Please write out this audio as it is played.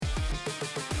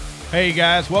Hey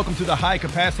guys, welcome to the High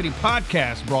Capacity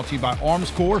Podcast, brought to you by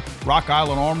Armscor, Rock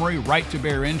Island Armory, Right to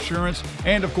Bear Insurance,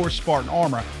 and of course Spartan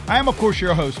Armor. I am of course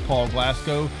your host, Paul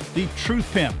Glasgow, the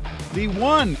Truth Pimp, the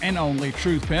one and only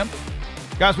Truth Pimp.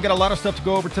 Guys, we got a lot of stuff to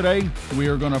go over today. We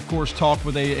are going to of course talk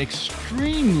with a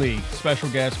extremely special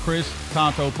guest, Chris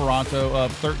Tonto Paronto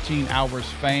of 13 Hours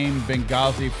fame,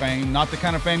 Benghazi fame. Not the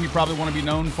kind of fame you probably want to be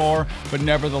known for, but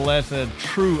nevertheless a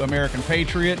true American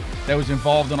patriot that was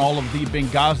involved in all of the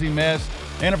Benghazi mess.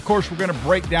 And of course, we're going to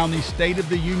break down the State of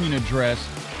the Union address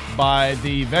by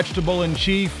the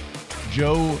vegetable-in-chief,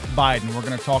 Joe Biden. We're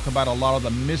going to talk about a lot of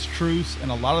the mistruths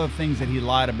and a lot of the things that he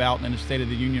lied about in the State of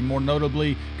the Union, more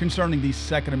notably concerning the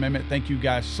Second Amendment. Thank you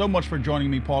guys so much for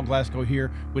joining me, Paul Glasgow, here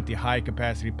with the High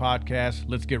Capacity Podcast.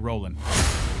 Let's get rolling.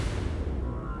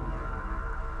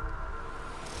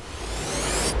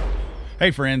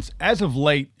 Hey friends, as of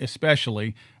late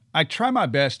especially, I try my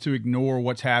best to ignore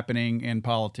what's happening in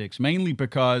politics, mainly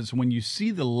because when you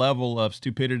see the level of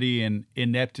stupidity and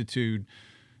ineptitude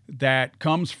that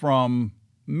comes from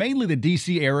mainly the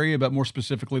D.C. area, but more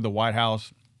specifically the White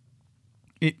House,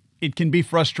 it can be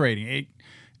frustrating.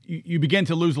 You begin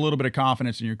to lose a little bit of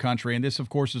confidence in your country, and this, of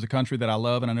course, is a country that I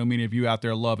love, and I know many of you out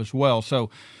there love as well. So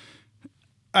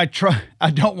I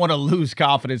don't want to lose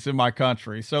confidence in my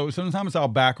country. So sometimes I'll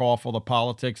back off of the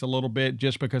politics a little bit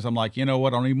just because I'm like, you know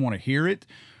what, I don't even want to hear it.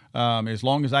 As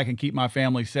long as I can keep my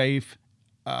family safe,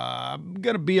 I'm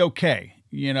going to be okay.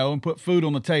 You know, and put food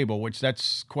on the table, which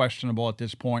that's questionable at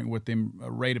this point with the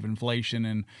rate of inflation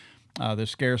and the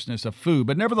scarceness of food.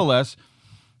 But nevertheless,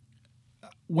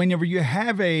 whenever you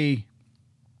have a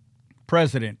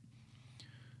president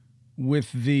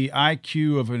with the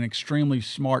IQ of an extremely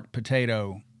smart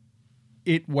potato,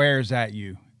 it wears at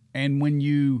you. And when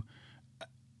you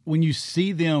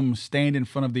see them stand in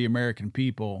front of the American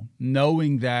people,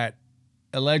 knowing that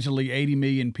allegedly 80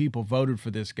 million people voted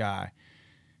for this guy,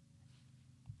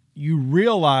 you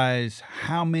realize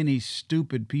how many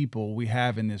stupid people we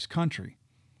have in this country.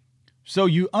 So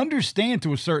you understand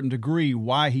to a certain degree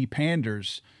why he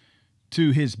panders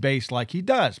to his base like he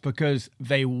does, because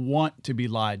they want to be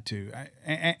lied to.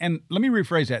 And let me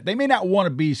rephrase that. They may not want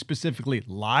to be specifically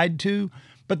lied to,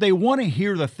 but they want to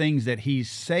hear the things that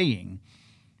he's saying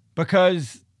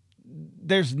because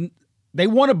they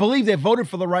want to believe they voted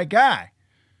for the right guy.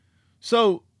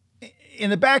 So in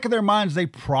the back of their minds, they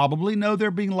probably know they're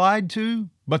being lied to,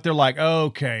 but they're like,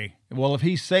 okay, well, if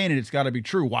he's saying it, it's got to be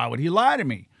true. Why would he lie to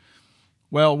me?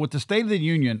 Well, with the State of the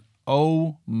Union,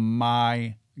 oh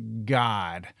my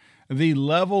God, the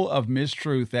level of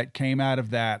mistruth that came out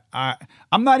of that.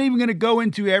 I'm not even going to go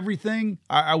into everything.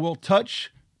 I will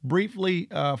touch briefly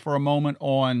for a moment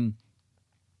on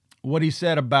what he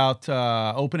said about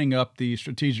opening up the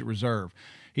strategic reserve.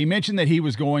 He mentioned that he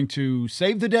was going to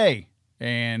save the day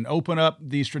and open up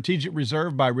the strategic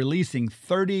reserve by releasing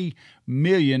 30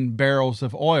 million barrels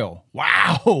of oil.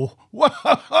 Wow.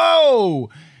 Whoa.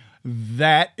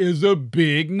 That is a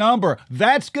big number.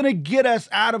 That's going to get us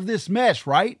out of this mess,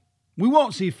 right? We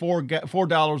won't see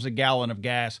 $4 a gallon of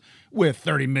gas with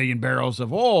 30 million barrels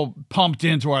of oil pumped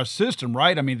into our system,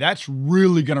 right? I mean, that's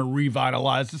really going to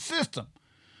revitalize the system.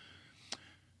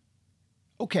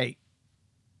 Okay.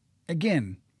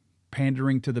 Again,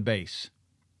 pandering to the base.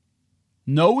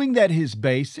 Knowing that his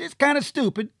base is kind of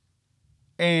stupid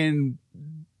and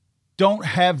don't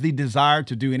have the desire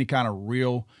to do any kind of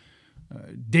real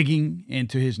digging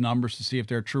into his numbers to see if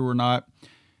they're true or not,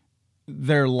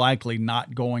 they're likely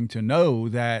not going to know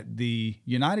that the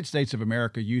United States of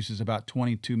America uses about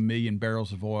 22 million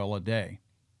barrels of oil a day.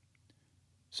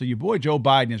 So your boy Joe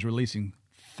Biden is releasing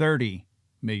 30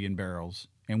 million barrels,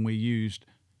 and we use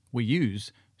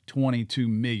 22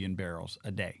 million barrels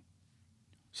a day.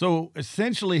 So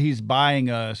essentially, he's buying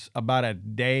us about a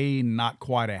day, not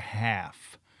quite a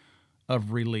half,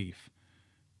 of relief.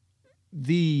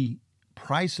 The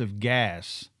price of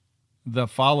gas the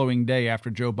following day after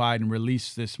Joe Biden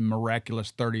released this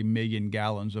miraculous 30 million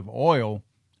barrels of oil,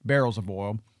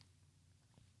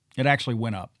 it actually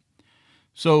went up.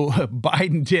 So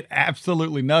Biden did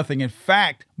absolutely nothing. In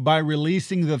fact, by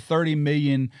releasing the 30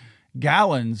 million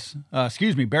barrels, I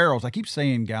keep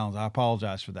saying gallons, I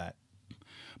apologize for that.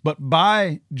 But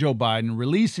by Joe Biden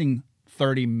releasing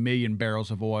 30 million barrels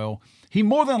of oil, he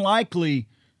more than likely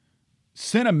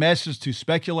sent a message to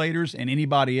speculators and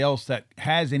anybody else that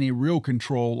has any real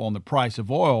control on the price of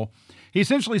oil. He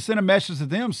essentially sent a message to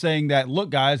them saying that,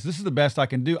 look, guys, this is the best I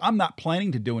can do. I'm not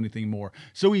planning to do anything more.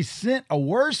 So he sent a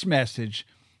worse message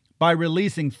by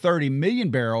releasing 30 million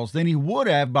barrels than he would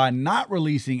have by not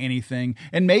releasing anything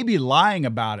and maybe lying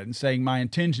about it and saying my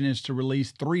intention is to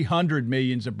release 300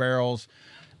 millions of barrels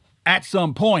at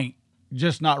some point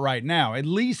just not right now. At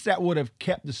least that would have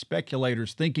kept the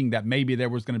speculators thinking that maybe there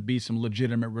was going to be some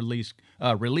legitimate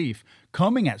relief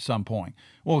coming at some point.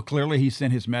 Well, clearly he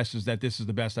sent his message that this is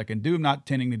the best I can do. I'm not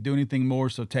intending to do anything more,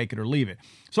 so take it or leave it.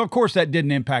 So, of course, that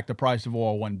didn't impact the price of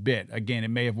oil one bit. Again, it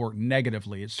may have worked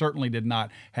negatively. It certainly did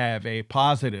not have a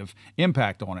positive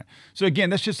impact on it. So, again,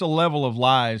 that's just a level of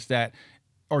lies that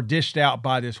are dished out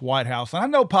by this White House. And I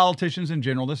know politicians in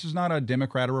general, this is not a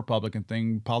Democrat or Republican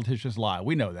thing. Politicians lie.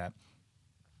 We know that.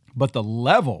 But the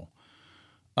level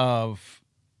of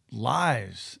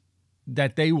lies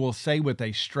that they will say with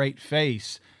a straight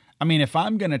face, I mean, if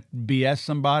I'm going to BS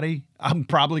somebody, I'm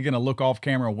probably going to look off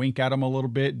camera and wink at them a little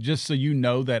bit just so you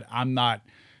know that I'm not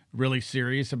really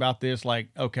serious about this. Like,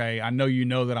 okay, I know you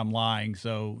know that I'm lying,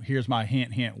 so here's my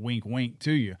hint, hint, wink, wink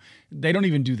to you. They don't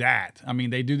even do that. I mean,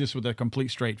 they do this with a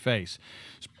complete straight face.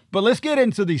 But let's get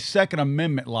into the Second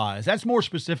Amendment lies. That's more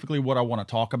specifically what I want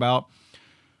to talk about.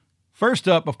 First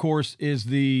up, of course, is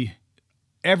the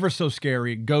ever so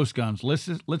scary ghost guns. Let's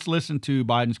listen to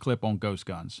Biden's clip on ghost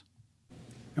guns.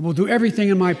 And will do everything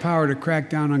in my power to crack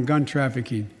down on gun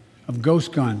trafficking of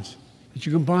ghost guns that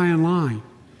you can buy online,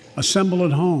 assemble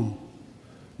at home,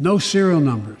 no serial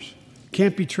numbers,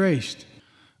 can't be traced.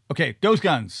 Okay, ghost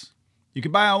guns. You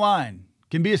can buy online,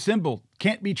 can be assembled,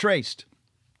 can't be traced.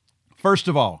 First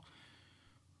of all,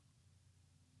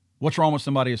 what's wrong with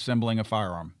somebody assembling a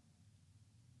firearm?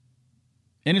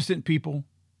 Innocent people,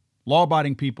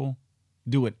 law-abiding people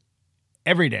do it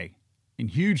every day in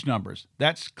huge numbers.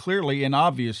 That's clearly and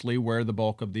obviously where the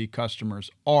bulk of the customers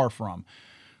are from.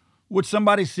 Would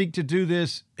somebody seek to do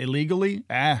this illegally?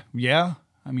 Yeah.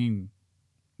 I mean,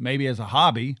 maybe as a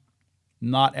hobby,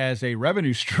 not as a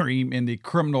revenue stream in the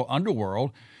criminal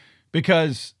underworld,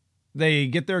 because they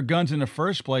get their guns in the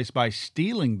first place by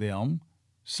stealing them.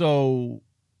 So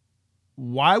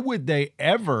why would they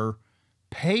ever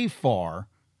pay for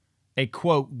a,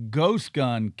 quote, ghost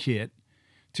gun kit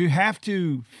to have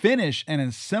to finish and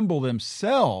assemble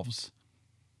themselves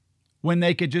when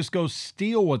they could just go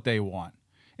steal what they want?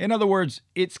 In other words,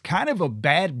 it's kind of a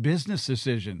bad business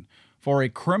decision for a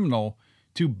criminal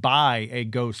to buy a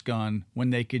ghost gun when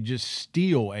they could just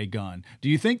steal a gun. Do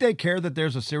you think they care that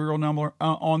there's a serial number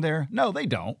on there? No, they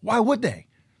don't. Why would they?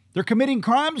 They're committing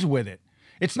crimes with it.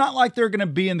 It's not like they're going to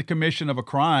be in the commission of a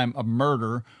crime, a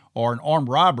murder, or an armed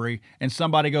robbery, and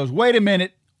somebody goes, wait a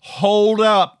minute, hold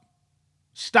up,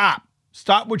 stop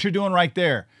what you're doing right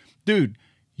there. Dude,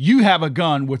 you have a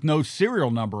gun with no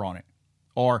serial number on it,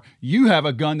 or you have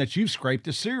a gun that you've scraped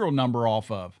the serial number off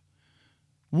of.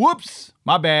 Whoops,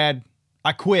 my bad,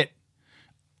 I quit.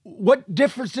 What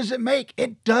difference does it make?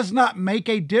 It does not make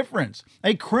a difference.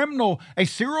 A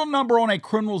serial number on a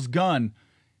criminal's gun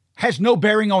has no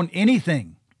bearing on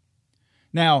anything.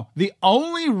 Now, the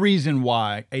only reason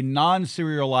why a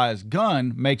non-serialized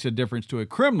gun makes a difference to a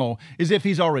criminal is if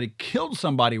he's already killed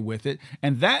somebody with it,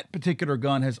 and that particular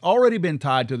gun has already been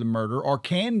tied to the murder or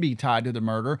can be tied to the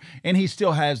murder, and he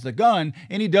still has the gun,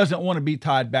 and he doesn't want to be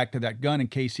tied back to that gun in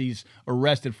case he's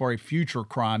arrested for a future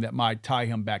crime that might tie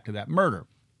him back to that murder.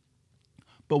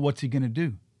 But what's he going to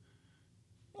do?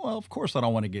 Well, of course I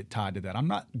don't want to get tied to that. I'm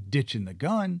not ditching the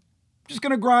gun. Just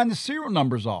going to grind the serial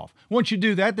numbers off. Once you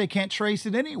do that, they can't trace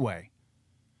it anyway.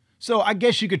 So I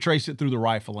guess you could trace it through the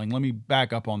rifling. Let me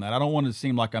back up on that. I don't want it to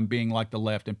seem like I'm being like the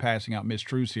left and passing out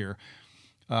mistruths here.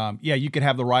 Yeah, you could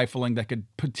have the rifling that could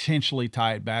potentially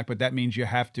tie it back, but that means you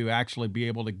have to actually be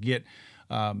able to get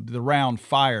the round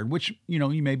fired, which,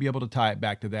 you may be able to tie it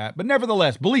back to that. But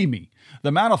nevertheless, believe me, the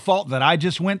amount of thought that I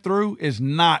just went through is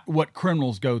not what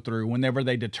criminals go through whenever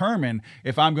they determine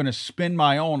if I'm going to spend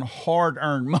my own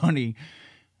hard-earned money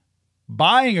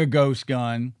buying a ghost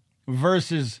gun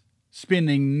versus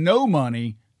spending no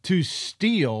money to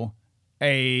steal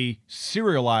a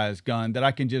serialized gun that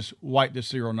I can just wipe the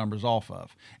serial numbers off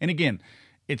of. And again,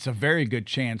 it's a very good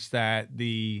chance that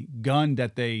the gun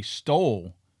that they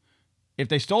stole, if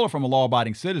they stole it from a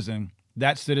law-abiding citizen,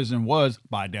 that citizen was,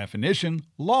 by definition,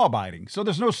 law-abiding. So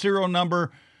there's no serial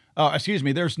number,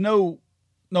 there's no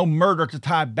murder to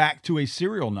tie back to a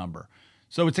serial number.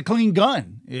 So it's a clean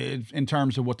gun in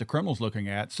terms of what the criminal's looking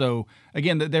at. So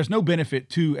again, there's no benefit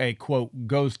to a, quote,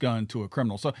 ghost gun to a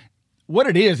criminal. So what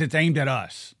it is, it's aimed at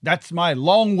us. That's my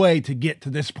long way to get to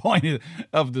this point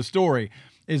of the story,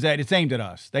 is that it's aimed at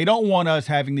us. They don't want us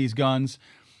having these guns.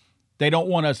 They don't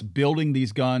want us building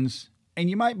these guns. And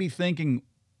you might be thinking,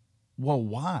 well,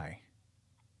 why?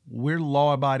 We're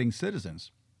law-abiding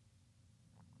citizens.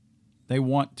 They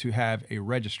want to have a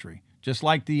registry. Just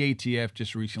like the ATF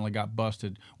just recently got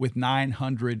busted with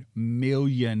 900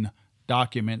 million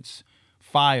documents,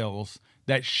 files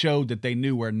that showed that they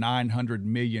knew where 900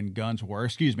 million guns were,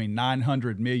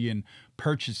 900 million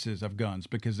purchases of guns,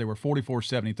 because there were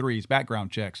 4473s,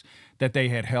 background checks, that they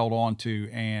had held on to,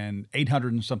 and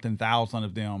 800 and something thousand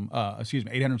of them,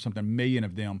 800 and something million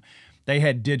of them, they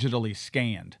had digitally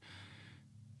scanned.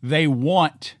 They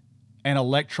want an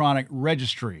electronic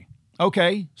registry.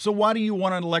 Okay, so why do you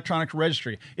want an electronic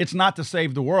registry? It's not to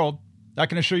save the world. I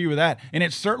can assure you of that. And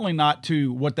it's certainly not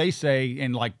to what they say,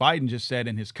 and like Biden just said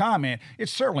in his comment,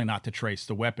 it's certainly not to trace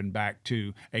the weapon back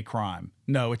to a crime.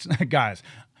 No, it's not. Guys,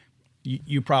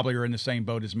 you probably are in the same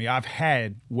boat as me. I've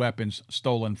had weapons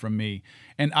stolen from me,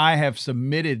 and I have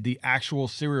submitted the actual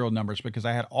serial numbers because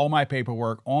I had all my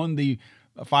paperwork on the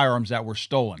firearms that were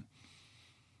stolen.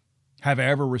 Have I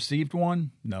ever received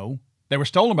one? No. They were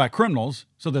stolen by criminals,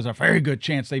 so there's a very good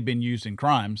chance they've been used in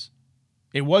crimes.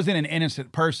 It wasn't an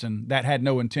innocent person that had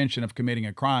no intention of committing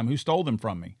a crime who stole them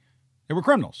from me. They were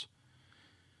criminals.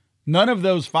 None of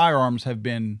those firearms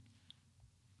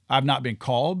I've not been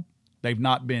called. They've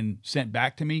not been sent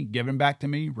back to me, given back to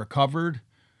me, recovered.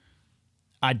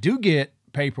 I do get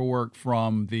paperwork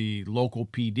from the local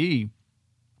PD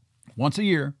once a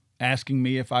year asking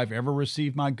me if I've ever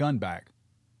received my gun back.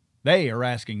 They are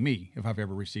asking me if I've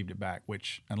ever received it back,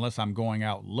 which, unless I'm going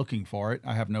out looking for it,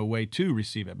 I have no way to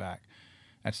receive it back.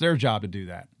 That's their job to do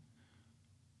that.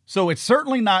 So it's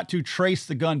certainly not to trace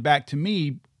the gun back to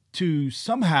me to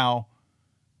somehow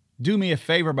do me a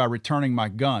favor by returning my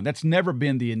gun. That's never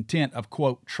been the intent of,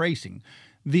 quote, tracing.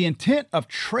 The intent of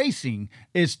tracing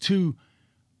is to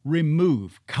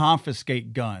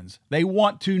confiscate guns. They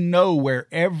want to know where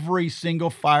every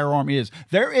single firearm is.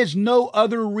 There is no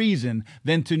other reason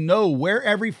than to know where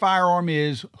every firearm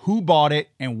is, who bought it,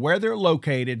 and where they're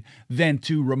located, than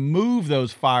to remove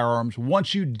those firearms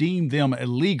once you deem them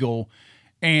illegal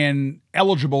and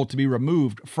eligible to be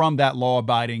removed from that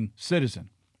law-abiding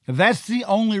citizen. That's the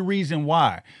only reason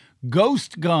why.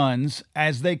 Ghost guns,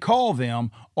 as they call them,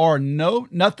 are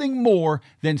nothing more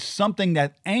than something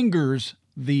that angers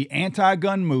the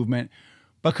anti-gun movement,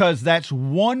 because that's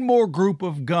one more group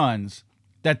of guns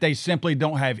that they simply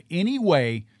don't have any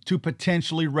way to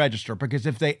potentially register. Because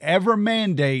if they ever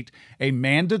mandate a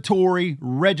mandatory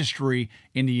registry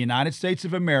in the United States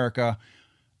of America,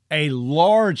 a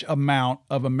large amount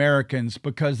of Americans,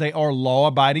 because they are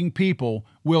law-abiding people,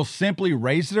 will simply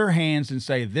raise their hands and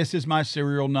say, this is my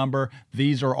serial number.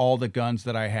 These are all the guns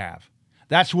that I have.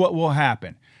 That's what will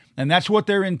happen. And that's what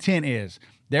their intent is.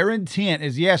 Their intent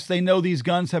is, yes, they know these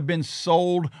guns have been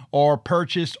sold or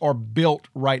purchased or built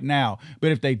right now.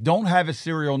 But if they don't have a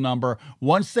serial number,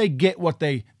 once they get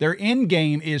their end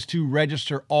game is to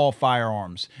register all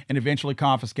firearms and eventually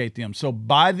confiscate them. So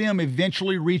by them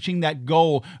eventually reaching that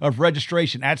goal of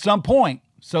registration at some point,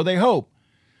 so they hope,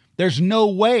 there's no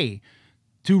way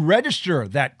to register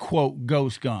that, quote,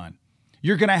 ghost gun.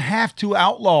 You're going to have to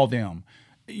outlaw them.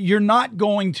 You're not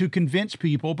going to convince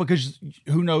people, because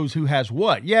who knows who has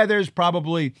what. Yeah, there's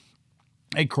probably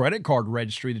a credit card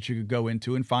registry that you could go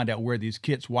into and find out where these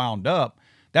kits wound up.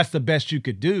 That's the best you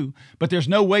could do, but there's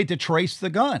no way to trace the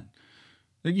gun.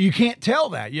 You can't tell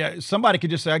that. Yeah, somebody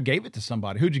could just say, I gave it to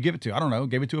somebody. Who'd you give it to? I don't know.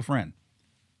 Gave it to a friend.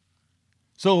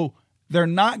 So they're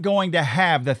not going to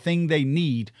have the thing they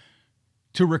need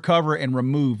to recover and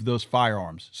remove those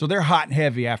firearms. So they're hot and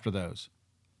heavy after those.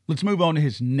 Let's move on to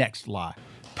his next lie.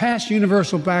 Pass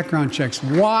universal background checks.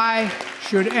 Why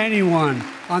should anyone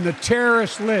on the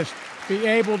terrorist list be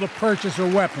able to purchase a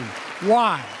weapon?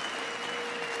 Why?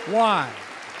 Why?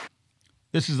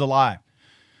 This is a lie.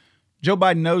 Joe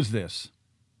Biden knows this.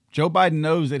 Joe Biden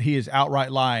knows that he is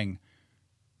outright lying.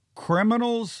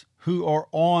 Criminals who are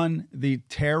on the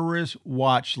terrorist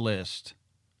watch list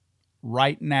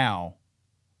right now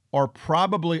are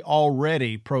probably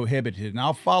already prohibited. And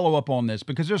I'll follow up on this,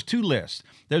 because there's two lists.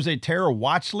 There's a terror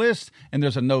watch list and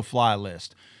there's a no-fly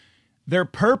list. They're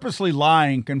purposely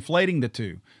lying, conflating the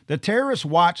two. The terrorist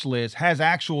watch list has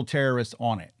actual terrorists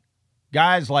on it.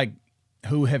 Guys like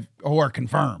who are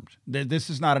confirmed. This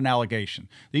is not an allegation.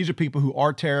 These are people who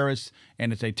are terrorists,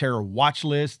 and it's a terror watch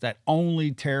list that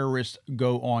only terrorists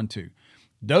go on to.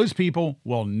 Those people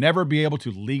will never be able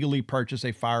to legally purchase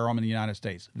a firearm in the United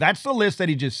States. That's the list that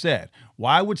he just said.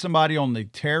 Why would somebody on the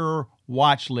terror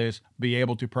watch list be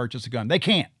able to purchase a gun? They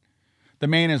can't. The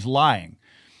man is lying.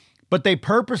 But they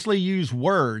purposely use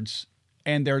words,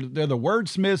 and they're the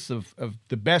wordsmiths of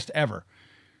the best ever.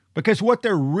 Because what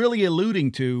they're really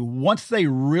alluding to, once they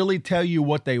really tell you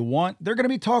what they want, they're going to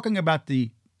be talking about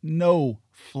the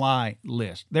no-fly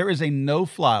list. There is a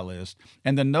no-fly list,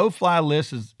 and the no-fly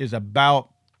list is about,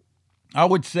 I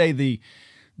would say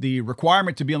the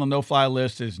requirement to be on the no-fly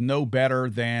list is no better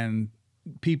than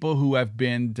people who have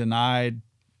been denied,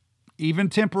 even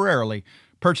temporarily,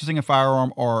 purchasing a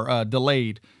firearm or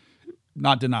delayed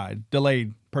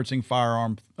purchasing a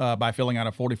firearm by filling out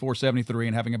a 4473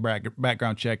 and having a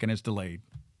background check, and it's delayed.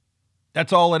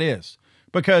 That's all it is,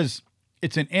 because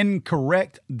it's an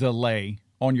incorrect delay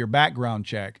on your background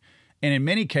check. And in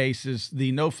many cases,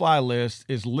 the no-fly list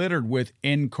is littered with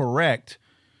incorrect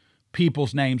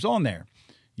people's names on there.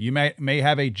 You may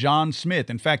have a John Smith.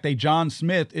 In fact, a John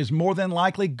Smith is more than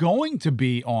likely going to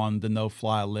be on the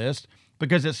no-fly list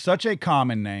because it's such a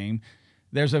common name.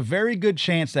 There's a very good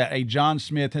chance that a John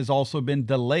Smith has also been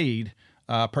delayed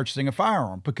purchasing a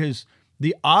firearm, because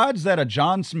the odds that a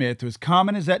John Smith, as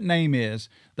common as that name is,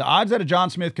 the odds that a John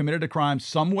Smith committed a crime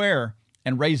somewhere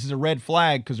and raises a red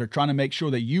flag because they're trying to make sure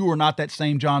that you are not that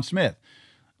same John Smith,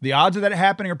 the odds of that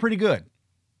happening are pretty good,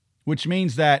 which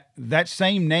means that that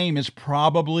same name is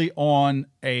probably on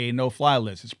a no-fly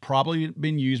list. It's probably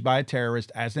been used by a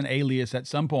terrorist as an alias at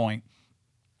some point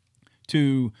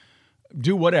to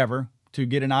do whatever, to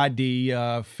get an ID,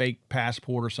 fake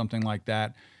passport or something like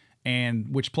that,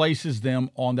 and which places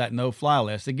them on that no-fly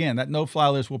list. Again, that no-fly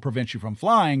list will prevent you from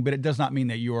flying, but it does not mean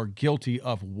that you are guilty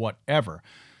of whatever.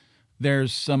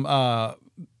 There's some,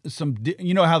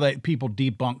 you know how that people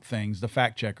debunk things, the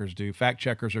fact checkers do. Fact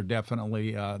checkers are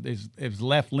definitely, as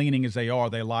left-leaning as they are,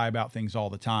 they lie about things all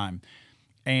the time.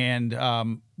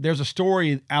 And there's a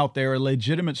story out there, a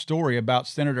legitimate story about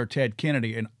Senator Ted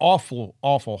Kennedy, an awful,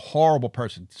 horrible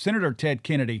person. Senator Ted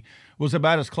Kennedy was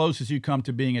about as close as you come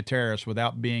to being a terrorist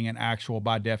without being an actual,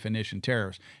 by definition,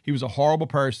 terrorist. He was a horrible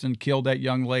person, killed that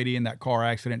young lady in that car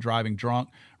accident driving drunk,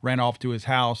 ran off to his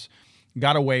house,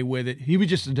 got away with it. He was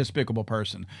just a despicable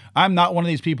person. I'm not one of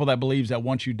these people that believes that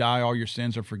once you die, all your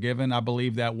sins are forgiven. I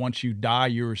believe that once you die,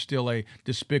 you're still a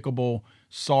despicable,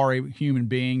 sorry human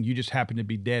being. You just happen to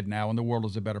be dead now, and the world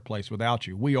is a better place without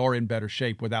you. We are in better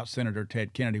shape without Senator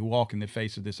Ted Kennedy walking the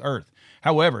face of this earth.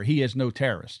 However, he is no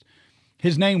terrorist.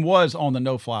 His name was on the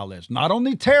no-fly list, not on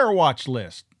the terror watch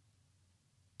list.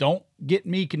 Don't get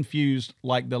me confused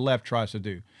like the left tries to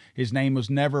do. His name was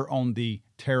never on the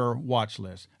terror watch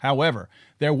list. However,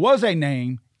 there was a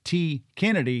name, T.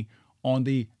 Kennedy, on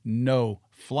the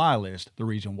no-fly list. The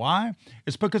reason why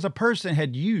is because a terrorist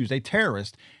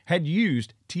had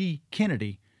used T.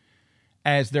 Kennedy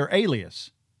as their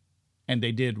alias. And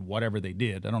they did whatever they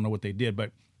did. I don't know what they did,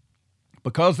 but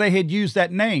because they had used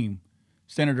that name,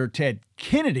 Senator Ted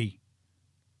Kennedy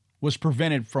was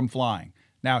prevented from flying.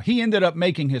 Now, he ended up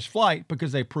making his flight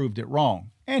because they proved it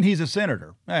wrong. And he's a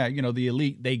senator. The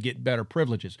elite, they get better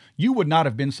privileges. You would not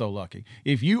have been so lucky.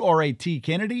 If you are a T.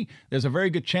 Kennedy, there's a very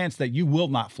good chance that you will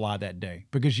not fly that day,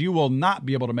 because you will not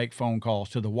be able to make phone calls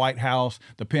to the White House,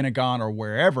 the Pentagon, or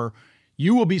wherever.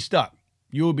 You will be stuck.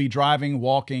 You will be driving,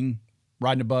 walking,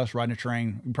 riding a bus, riding a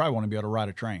train. You probably want to be able to ride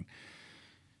a train.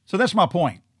 So that's my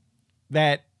point,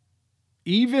 that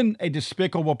even a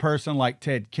despicable person like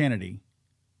Ted Kennedy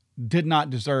did not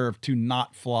deserve to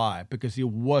not fly, because he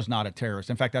was not a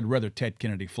terrorist. In fact, I'd rather Ted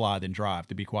Kennedy fly than drive,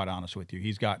 to be quite honest with you.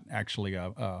 He's got actually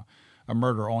a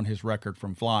murder on his record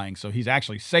from flying, so he's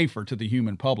actually safer to the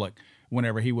human public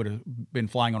whenever he would have been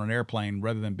flying on an airplane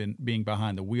rather than being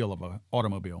behind the wheel of an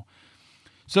automobile.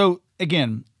 So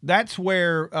again, that's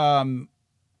where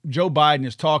Joe Biden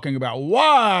is talking about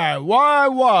why?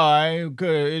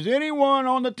 Is anyone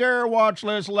on the terror watch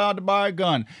list allowed to buy a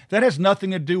gun? That has nothing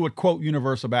to do with, quote,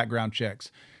 universal background checks.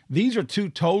 These are two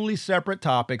totally separate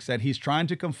topics that he's trying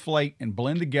to conflate and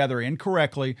blend together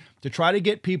incorrectly to try to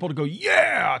get people to go,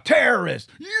 yeah,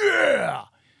 terrorists, yeah,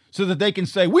 so that they can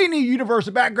say, we need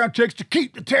universal background checks to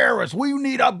keep the terrorists. We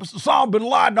need Osama bin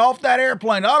Laden off that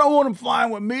airplane. I don't want him flying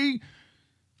with me.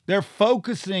 They're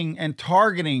focusing and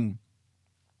targeting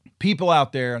people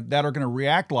out there that are going to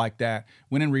react like that,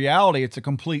 when in reality, it's a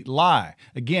complete lie.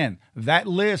 Again, that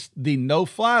list, the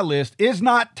no-fly list, is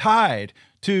not tied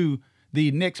to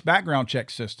the NICS background check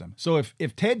system. So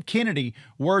if Ted Kennedy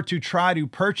were to try to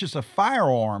purchase a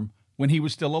firearm when he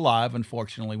was still alive,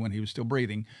 unfortunately, when he was still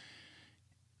breathing,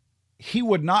 he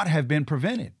would not have been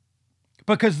prevented,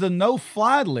 because the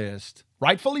no-fly list,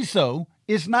 rightfully so,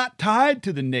 is not tied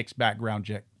to the NICS background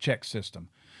check system.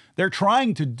 They're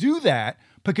trying to do that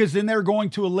because then they're going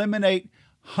to eliminate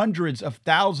hundreds of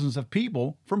thousands of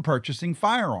people from purchasing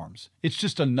firearms. It's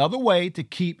just another way to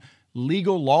keep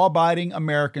legal, law-abiding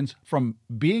Americans from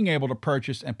being able to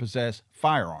purchase and possess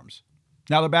firearms.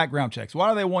 Now, the background checks. Why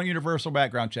do they want universal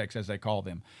background checks, as they call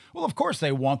them? Well, of course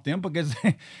they want them, because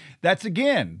that's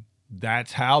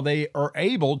how they are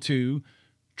able to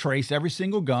trace every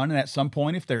single gun. And at some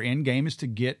point, if their end game is to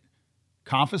get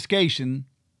confiscation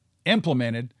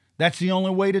implemented, that's the only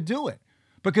way to do it.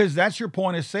 because that's your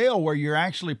point of sale where you're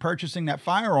actually purchasing that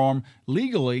firearm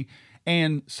legally.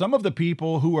 And some of the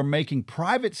people who are making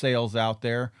private sales out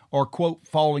there are, quote,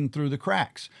 falling through the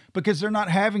cracks because they're not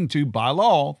having to, by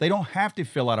law, they don't have to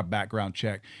fill out a background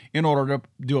check in order to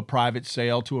do a private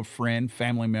sale to a friend,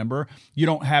 family member. You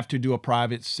don't have to do a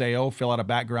private sale, fill out a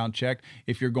background check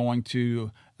if you're going to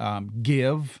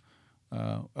give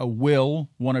a will,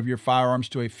 one of your firearms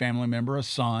to a family member, a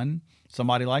son,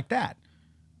 somebody like that.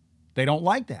 They don't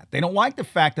like that. They don't like the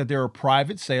fact that there are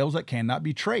private sales that cannot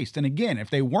be traced. And again, if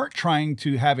they weren't trying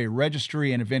to have a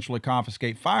registry and eventually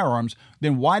confiscate firearms,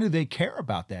 then why do they care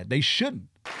about that? They shouldn't.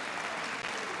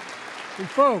 And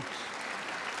folks,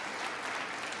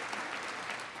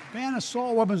 ban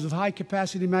assault weapons with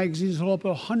high-capacity magazines that hold up to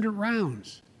 100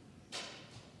 rounds.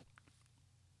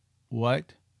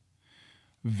 What?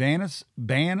 Ban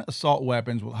assault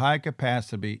weapons with high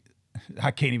capacity.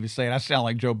 I can't even say it. I sound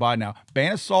like Joe Biden now.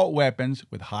 Ban assault weapons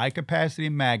with high-capacity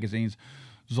magazines,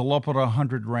 Zalopata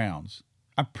 100 rounds.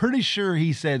 I'm pretty sure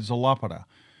he said Zalopata.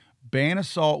 Ban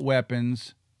assault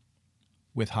weapons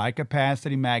with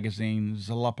high-capacity magazines,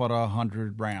 Zalopata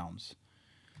 100 rounds.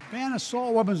 Ban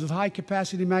assault weapons with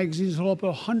high-capacity magazines that hold up to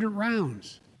 100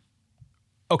 rounds.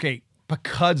 Okay,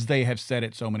 because they have said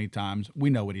it so many times, we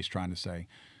know what he's trying to say.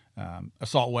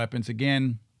 Assault weapons,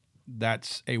 again,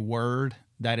 that's a word.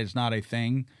 That is not a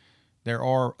thing. There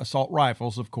are assault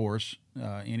rifles, of course.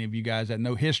 Any of you guys that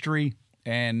know history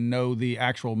and know the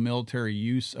actual military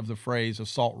use of the phrase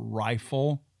assault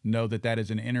rifle know that that is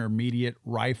an intermediate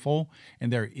rifle,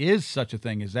 and there is such a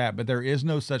thing as that, but there is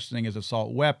no such thing as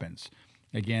assault weapons.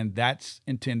 Again, that's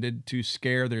intended to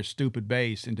scare their stupid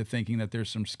base into thinking that there's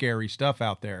some scary stuff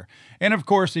out there. And of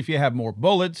course, if you have more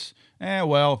bullets,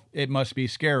 well, it must be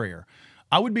scarier.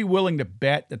 I would be willing to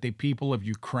bet that the people of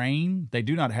Ukraine, they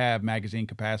do not have magazine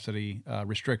capacity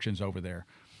restrictions over there.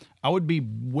 I would be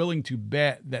willing to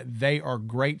bet that they are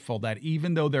grateful that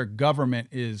even though their government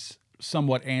is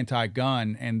somewhat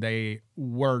anti-gun and they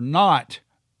were not,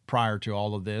 prior to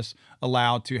all of this,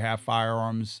 allowed to have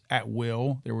firearms at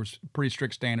will. There was pretty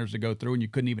strict standards to go through and you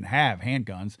couldn't even have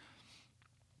handguns.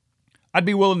 I'd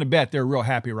be willing to bet they're real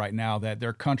happy right now that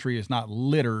their country is not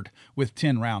littered with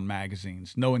 10-round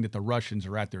magazines, knowing that the Russians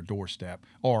are at their doorstep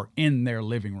or in their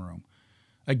living room.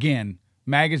 Again,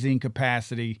 magazine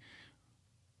capacity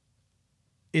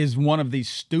is one of the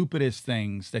stupidest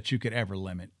things that you could ever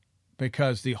limit,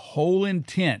 because the whole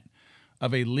intent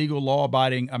of a legal,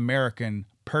 law-abiding American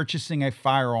purchasing a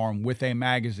firearm with a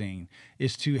magazine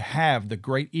is to have the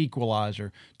great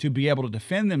equalizer to be able to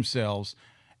defend themselves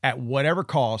at whatever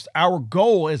cost. Our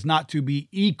goal is not to be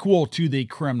equal to the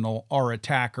criminal or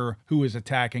attacker who is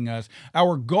attacking us.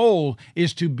 Our goal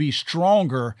is to be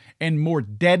stronger and more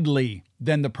deadly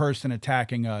than the person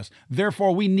attacking us.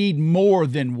 Therefore, we need more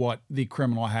than what the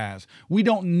criminal has. We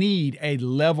don't need a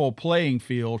level playing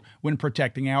field when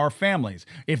protecting our families.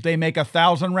 If they make a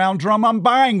 1,000-round drum, I'm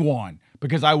buying one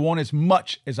because I want as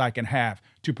much as I can have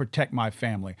to protect my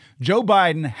family. Joe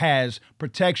Biden has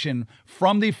protection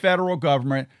from the federal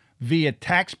government via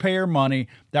taxpayer money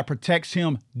that protects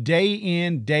him day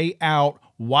in, day out,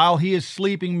 while he is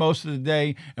sleeping most of the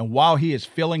day and while he is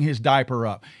filling his diaper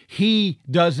up. He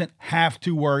doesn't have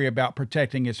to worry about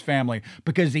protecting his family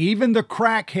because even the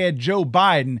crackhead Joe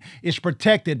Biden is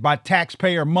protected by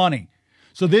taxpayer money.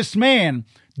 So this man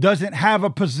doesn't have a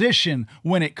position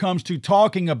when it comes to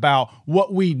talking about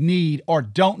what we need or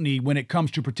don't need when it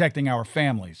comes to protecting our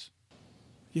families.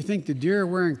 You think the deer are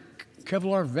wearing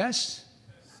Kevlar vests?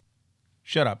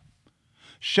 Shut up.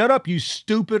 Shut up, you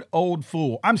stupid old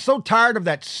fool. I'm so tired of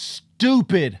that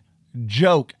stupid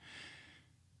joke.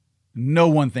 No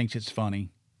one thinks it's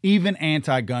funny. Even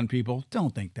anti-gun people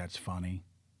don't think that's funny.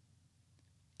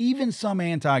 Even some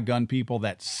anti-gun people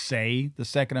that say the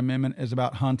Second Amendment is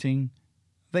about hunting,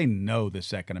 they know the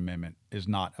Second Amendment is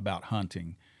not about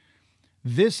hunting.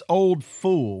 This old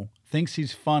fool thinks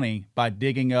he's funny by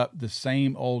digging up the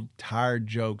same old tired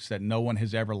jokes that no one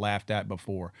has ever laughed at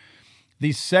before.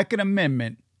 The Second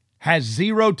Amendment has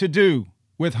zero to do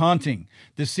with hunting.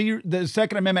 The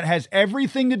Second Amendment has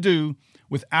everything to do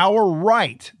with our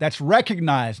right that's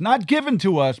recognized, not given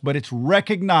to us, but it's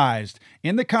recognized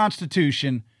in the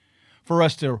Constitution for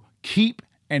us to keep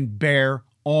and bear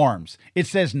arms. It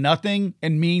says nothing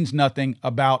and means nothing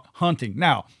about hunting.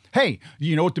 Now, hey,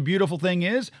 you know what the beautiful thing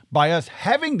is? By us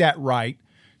having that right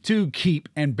to keep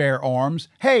and bear arms,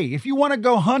 hey, if you want to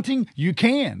go hunting, you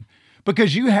can,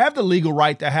 because you have the legal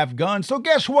right to have guns. So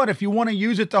guess what? If you want to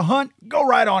use it to hunt, go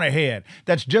right on ahead.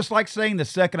 That's just like saying the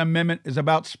Second Amendment is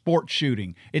about sport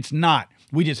shooting. It's not.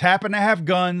 We just happen to have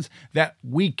guns that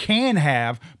we can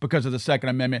have because of the Second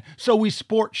Amendment. So we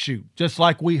sport shoot just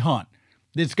like we hunt.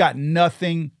 It's got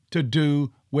nothing to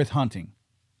do with hunting.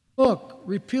 Look,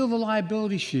 repeal the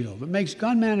liability shield that makes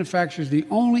gun manufacturers the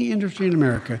only industry in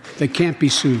America that can't be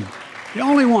sued. The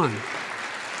only one.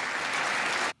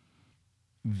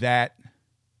 That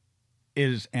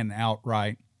is an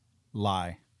outright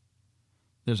lie.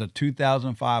 There's a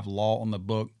 2005 law on the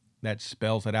book that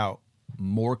spells it out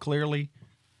more clearly.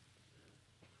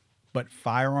 But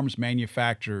firearms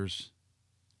manufacturers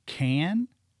can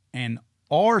and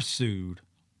are sued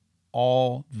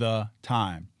all the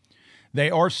time. They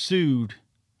are sued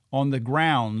on the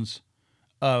grounds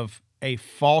of a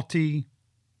faulty,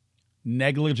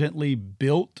 negligently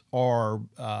built or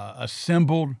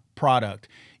assembled product.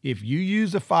 If you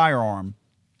use a firearm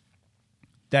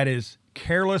that is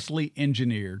carelessly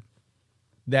engineered,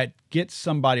 that gets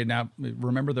somebody, now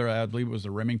remember I believe it was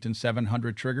the Remington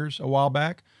 700 triggers a while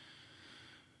back?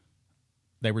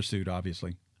 They were sued,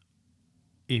 obviously.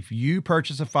 If you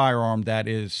purchase a firearm that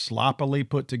is sloppily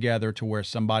put together to where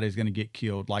somebody's going to get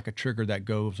killed, like a trigger that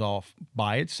goes off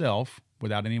by itself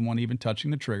without anyone even touching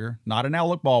the trigger, not an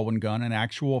Alec Baldwin gun, an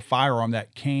actual firearm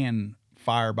that can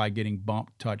fire by getting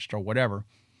bumped, touched, or whatever.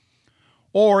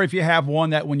 Or if you have one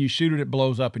that when you shoot it, it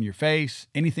blows up in your face,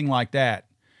 anything like that,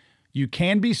 you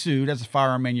can be sued as a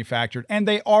firearm manufacturer, and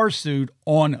they are sued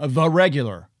on the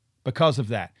regular because of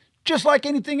that, just like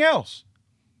anything else.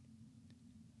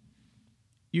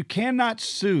 You cannot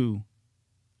sue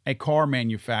a car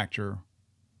manufacturer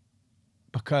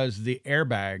because the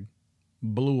airbag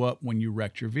blew up when you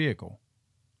wrecked your vehicle.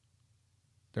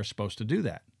 They're supposed to do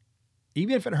that.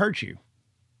 Even if it hurts you,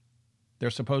 they're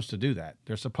supposed to do that.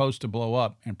 They're supposed to blow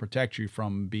up and protect you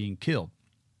from being killed.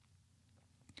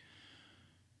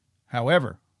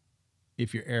 However,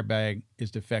 if your airbag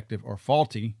is defective or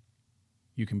faulty,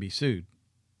 you can be sued.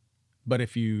 But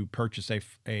if you purchase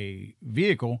a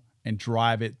vehicle and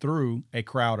drive it through a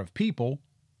crowd of people,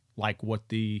 like what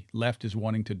the left is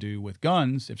wanting to do with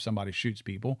guns, if somebody shoots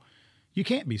people, you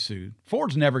can't be sued.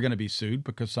 Ford's never going to be sued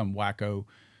because some wacko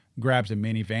grabs a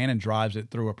minivan and drives it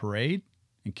through a parade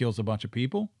and kills a bunch of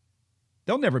people.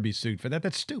 They'll never be sued for that.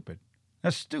 That's stupid.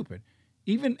 That's stupid.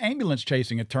 Even ambulance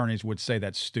chasing attorneys would say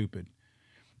that's stupid.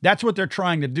 That's what they're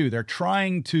trying to do. They're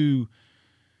trying to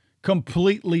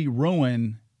completely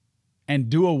ruin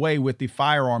and do away with the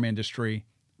firearm industry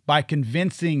by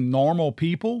convincing normal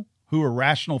people who are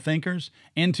rational thinkers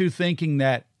into thinking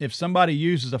that if somebody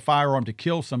uses a firearm to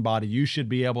kill somebody, you should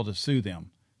be able to sue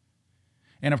them.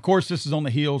 And of course, this is on the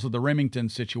heels of the Remington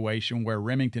situation, where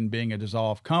Remington being a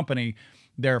dissolved company,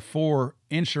 their 4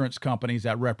 insurance companies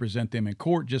that represent them in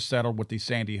court just settled with the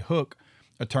Sandy Hook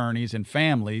attorneys and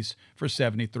families for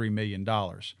 $73 million.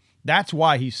 That's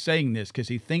why he's saying this, because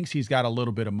he thinks he's got a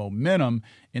little bit of momentum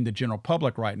in the general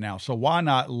public right now. So why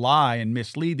not lie and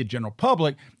mislead the general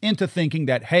public into thinking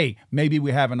that, hey, maybe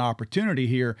we have an opportunity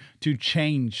here to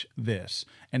change this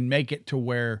and make it to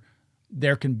where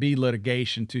there can be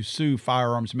litigation to sue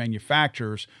firearms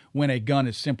manufacturers when a gun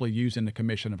is simply used in the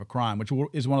commission of a crime, which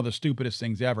is one of the stupidest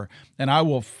things ever. And I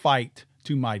will fight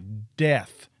to my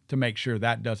death to make sure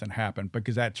that doesn't happen,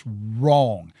 because that's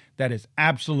wrong. That is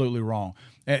absolutely wrong.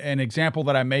 An example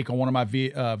that I make on one of my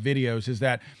videos is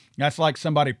that's like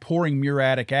somebody pouring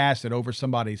muriatic acid over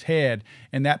somebody's head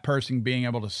and that person being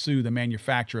able to sue the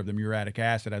manufacturer of the muriatic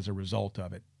acid as a result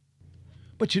of it.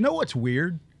 But you know what's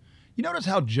weird? You notice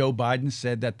how Joe Biden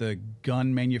said that the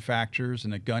gun manufacturers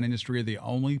and the gun industry are the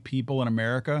only people in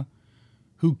America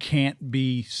who can't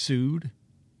be sued?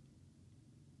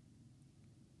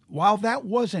 While that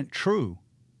wasn't true,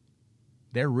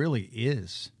 there really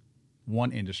is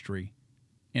one industry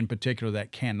in particular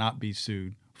that cannot be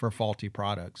sued for faulty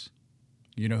products.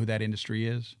 You know who that industry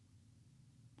is?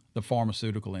 The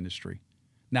pharmaceutical industry.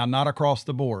 Now, not across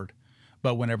the board,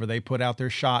 but whenever they put out their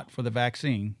shot for the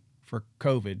vaccine for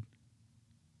COVID,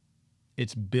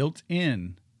 it's built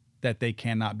in that they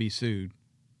cannot be sued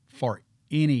for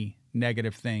any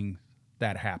negative thing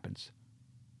that happens.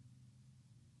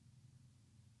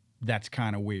 That's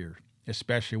kind of weird,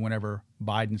 especially whenever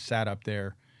Biden sat up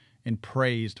there and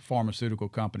praised pharmaceutical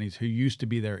companies who used to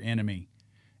be their enemy.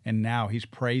 And now he's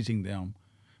praising them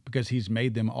because he's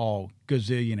made them all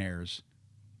gazillionaires,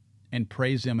 and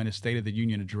praised them in his State of the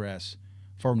Union address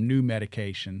for new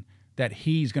medication that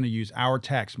he's going to use our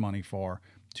tax money for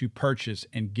to purchase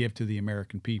and give to the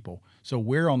American people. So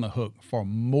we're on the hook for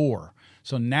more.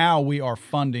 So now we are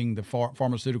funding the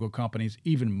pharmaceutical companies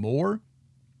even more,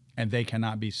 and they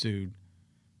cannot be sued.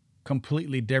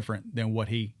 Completely different than what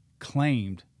he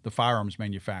claimed the firearms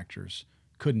manufacturers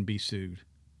couldn't be sued.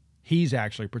 He's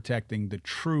actually protecting the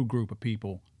true group of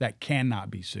people that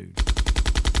cannot be sued.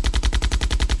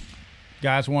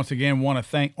 Guys, once again, want to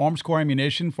thank Armscore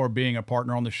Ammunition for being a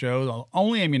partner on the show. The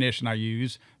only ammunition I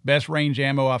use, best range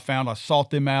ammo I found. I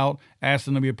sought them out, asked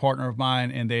them to be a partner of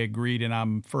mine, and they agreed, and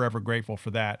I'm forever grateful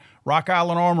for that. Rock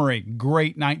Island Armory,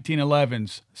 great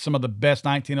 1911s, some of the best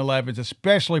 1911s,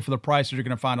 especially for the prices you're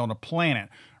going to find on the planet.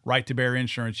 Right to Bear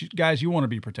Insurance. Guys, you want to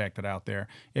be protected out there.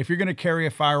 If you're going to carry a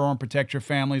firearm, protect your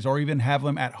families, or even have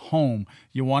them at home,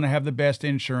 you want to have the best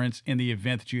insurance in the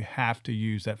event that you have to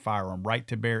use that firearm. Right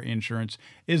to Bear Insurance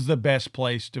is the best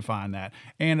place to find that.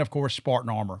 And, of course,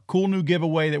 Spartan Armor. Cool new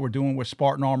giveaway that we're doing with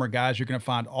Spartan Armor. Guys, you're going to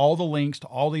find all the links to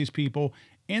all these people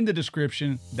in the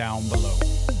description down below.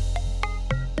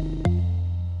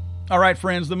 All right,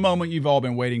 friends, the moment you've all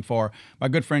been waiting for. My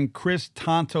good friend Chris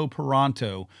Tonto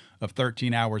Peranto of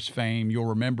 13 Hours fame. You'll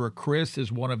remember Chris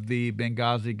is one of the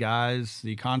Benghazi guys,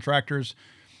 the contractors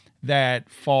that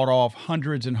fought off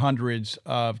hundreds and hundreds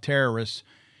of terrorists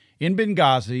in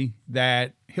Benghazi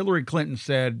that Hillary Clinton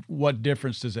said, what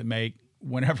difference does it make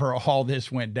whenever all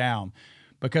this went down?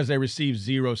 Because they received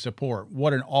zero support.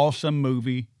 What an awesome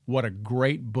movie. What a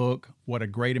great book. What a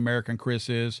great American Chris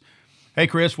is. Hey,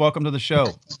 Chris, welcome to the show.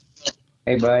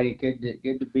 Hey, buddy.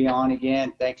 Good to be on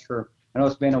again. Thanks for, I know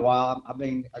it's been a while. I've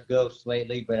been a ghost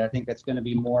lately, but I think that's going to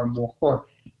be more and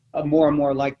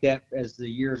more like that as the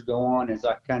years go on, as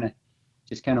I kind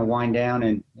of wind down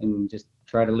and just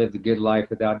try to live the good life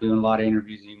without doing a lot of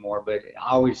interviews anymore. But I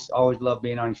always love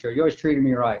being on your show. You always treated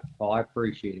me right, Paul. I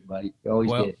appreciate it, buddy. You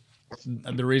always did.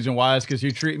 The reason why is because you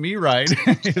treat me right.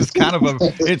 It's kind of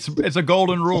it's a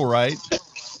golden rule, right?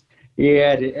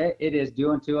 Yeah, it is.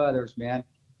 Doing to others, man.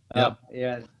 Yep.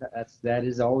 Yeah, that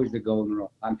is always the golden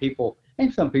rule. I think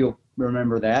some people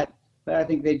remember that, but I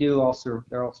think they do also.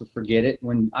 They also forget it.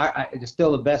 When it's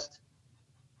still the best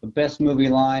movie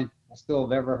line I still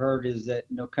have ever heard is that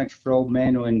 "No Country for Old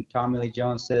Men" when Tommy Lee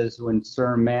Jones says, "When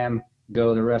sir and ma'am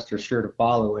go, the rest are sure to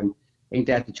follow." And ain't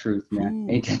that the truth, man?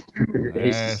 Ain't that the truth?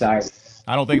 Yes. Society.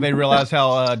 I don't think they realized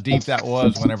how deep that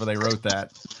was whenever they wrote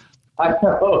that. I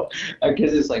know,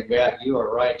 because it's like, man, you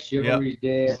are right. Chivalry's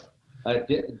dead.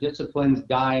 Discipline's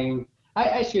dying.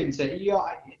 I shouldn't say,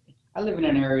 I live in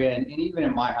an area, and even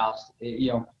in my house,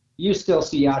 you still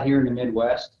see out here in the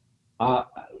Midwest,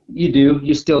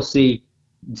 you still see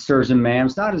sirs and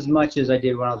ma'ams, not as much as I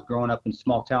did when I was growing up in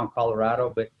small town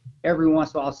Colorado, but every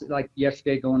once in a while, like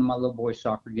yesterday going to my little boy's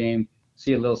soccer game,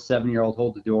 see a little 7-year-old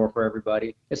hold the door for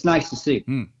everybody. It's nice to see.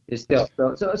 It's still,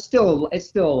 so it's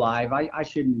still alive. I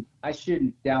shouldn't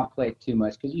downplay it too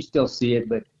much because you still see it,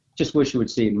 but just wish you would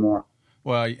see it more.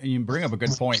 Well, you bring up a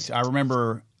good point. I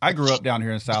remember I grew up down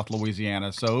here in South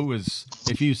Louisiana, so it was,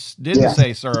 if you didn't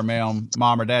say sir or ma'am,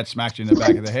 mom or dad smacked you in the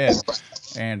back of the head.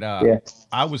 And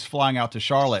I was flying out to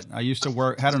Charlotte. I used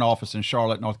to had an office in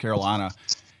Charlotte, North Carolina.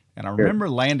 And I remember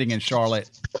landing in Charlotte,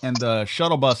 and the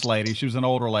shuttle bus lady, she was an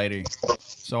older lady.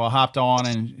 So I hopped on,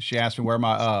 and she asked me where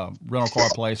my rental car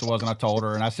place was, and I told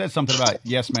her. And I said something about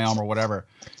yes, ma'am, or whatever.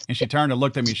 And she turned and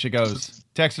looked at me. She goes,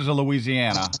 Texas or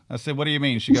Louisiana? I said, what do you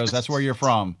mean? She goes, that's where you're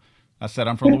from. I said,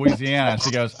 I'm from Louisiana. And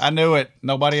she goes, I knew it.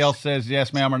 Nobody else says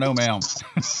yes, ma'am, or no, ma'am.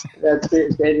 That's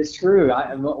it. That is true.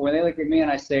 When they look at me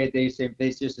and I say it, they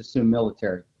just assume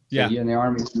military. So you're in the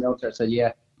Army, the military. I said,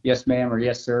 yeah. Yes, ma'am, or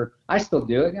yes, sir. I still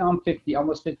do it. I'm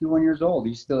almost 51 years old.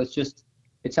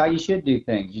 It's how you should do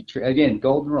things. Again,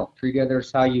 golden rule. Treat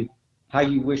others how you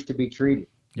wish to be treated.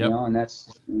 Yep. And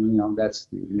that's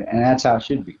how it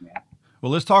should be, man.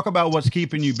 Well, let's talk about what's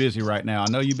keeping you busy right now. I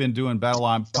know you've been doing Battle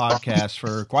Line podcasts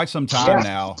for quite some time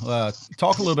now.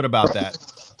 Talk a little bit about that.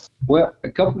 Well, a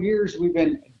couple of years we've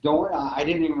been going. I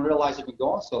didn't even realize it'd been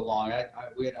going so long.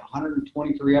 We had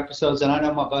 123 episodes, and I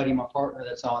know my buddy, my partner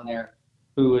that's on there,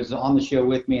 who is on the show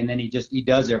with me, and then he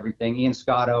does everything. Ian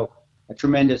Scotto, a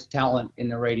tremendous talent in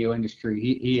the radio industry.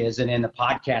 He is, and in the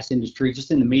podcast industry,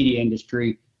 just in the media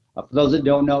industry. For those that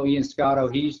don't know, Ian Scotto,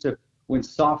 he used to, when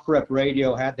Soft Rep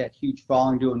Radio had that huge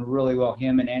following, doing really well,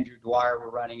 him and Andrew Dwyer were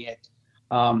running it.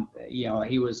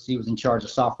 He was in charge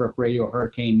of Soft Rep Radio,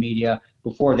 Hurricane Media.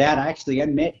 Before that, I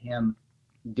met him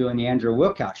doing the Andrew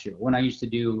Wilkow show, when I used to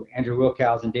do Andrew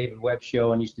Wilkow's and David Webb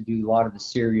show, and used to do a lot of the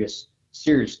serious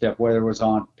stuff, whether it was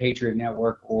on Patriot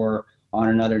Network or on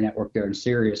another network there in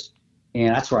Sirius.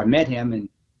 And that's where I met him,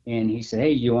 and he said,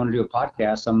 hey, you want to do a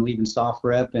podcast? I'm leaving Soft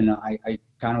Rep, and I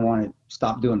kind of want to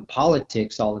stop doing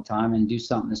politics all the time and do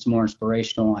something that's more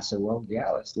inspirational. And I said, well, yeah,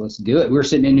 let's do it. We were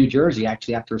sitting in New Jersey,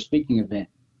 actually, after a speaking event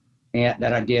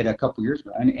that I did a couple years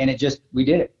ago, and we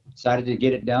did it. Decided to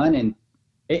get it done, and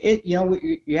You know,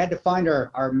 you had to find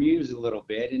our muse a little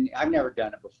bit, and I've never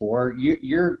done it before. You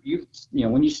know,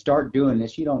 when you start doing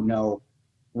this, you don't know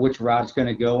which route it's going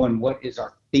to go and what is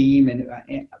our theme,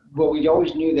 but we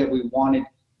always knew that we wanted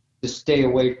to stay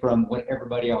away from what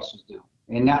everybody else was doing.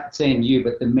 And not saying you,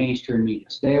 but the mainstream media.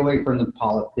 Stay away from the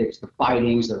politics, the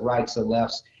fightings, the rights, the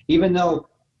lefts. Even though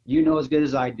you know as good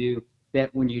as I do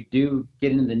that when you do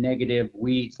get into the negative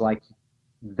weeds like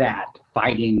that,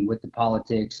 fighting with the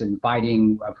politics and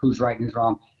fighting of who's right and who's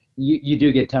wrong, you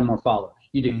do get 10 more followers.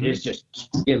 You do. It's just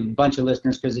get a bunch of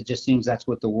listeners because it just seems that's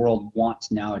what the world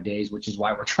wants nowadays, which is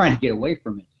why we're trying to get away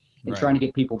from it and trying to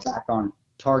get people back on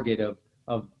target of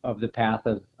the path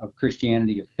of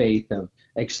Christianity, of faith, of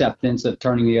acceptance, of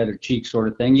turning the other cheek sort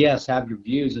of thing. Yes, have your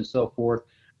views and so forth,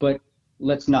 but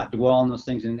let's not dwell on those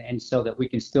things, and so that we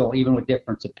can still, even with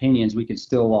different opinions, we can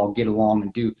still all get along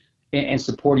and do and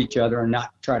support each other and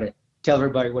not try to tell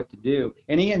everybody what to do.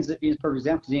 And Ian's a perfect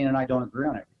example because Ian and I don't agree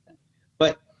on everything.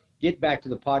 But get back to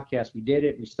the podcast. We did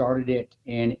it. We started it.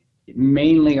 And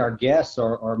mainly our guests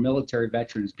are military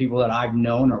veterans, people that I've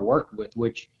known or worked with,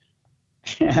 which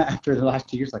after the last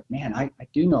 2 years, like, man, I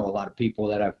do know a lot of people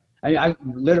that I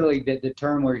literally, the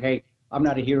term where, hey, I'm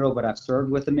not a hero, but I've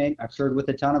served with them. I've served with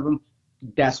a ton of them.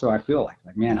 That's what I feel like.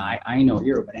 Like, man, I ain't no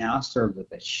hero, but now I've served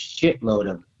with a shitload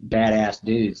of badass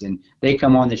dudes, and they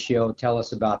come on the show, tell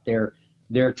us about their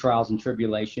trials and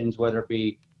tribulations, whether it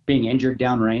be being injured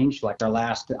downrange, like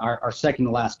our second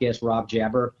to last guest, Rob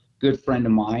Jabber, good friend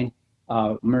of mine,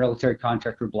 military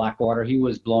contractor Blackwater. He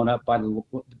was blown up by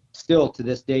still to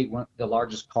this date, the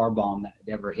largest car bomb that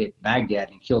had ever hit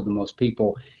Baghdad and killed the most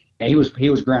people. And he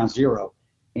was ground zero.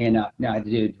 And now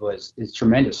the dude is a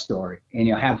tremendous story. And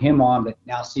you have him on, but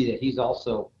now see that he's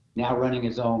also now running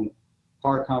his own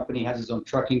car company, has his own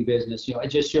trucking business. You know, it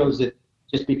just shows that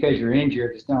just because you're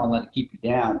injured, it's not going to let it keep you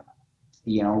down.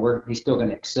 You know, he's still going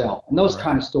to excel. And those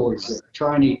kind of stories that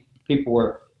trying to people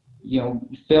where, you know,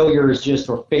 failure is just,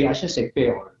 or fail, I should say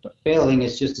failure, but failing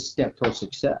is just a step towards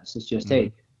success. It's just,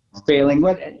 hey, failing,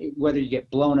 whether you get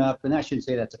blown up, and I shouldn't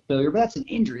say that's a failure, but that's an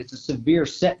injury. It's a severe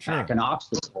setback, an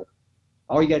obstacle.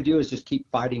 All you got to do is just keep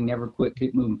fighting, never quit,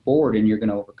 keep moving forward, and you're going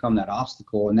to overcome that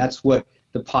obstacle. And that's what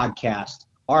the podcast,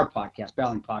 our podcast,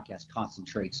 Battling Podcast,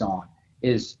 concentrates on,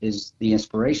 is the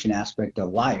inspiration aspect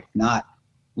of life, not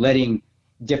letting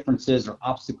differences or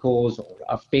obstacles or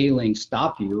a failing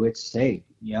stop you. It's, hey,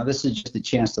 you know, this is just a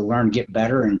chance to learn, get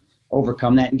better, and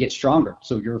overcome that and get stronger.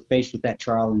 So you're faced with that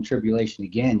trial and tribulation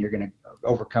again, you're going to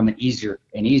overcome it easier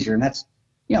and easier. And that's,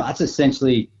 you know, that's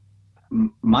essentially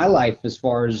my life as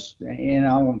far as, and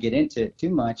I won't get into it too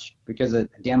much because I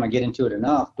get into it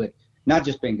enough, but not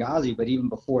just Benghazi, but even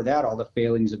before that, all the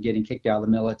failings of getting kicked out of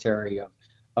the military,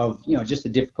 of you know, just the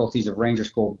difficulties of Ranger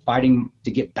School, fighting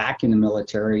to get back in the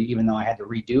military, even though I had to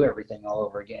redo everything all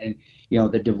over again. And, you know,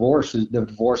 the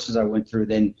divorces I went through,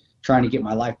 then trying to get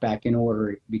my life back in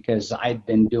order because I'd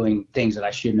been doing things that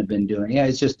I shouldn't have been doing. Yeah,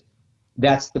 it's just,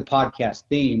 that's the podcast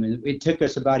theme. And it took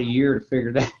us about a year to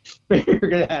figure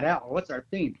that out. What's our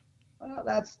theme? Well,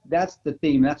 that's the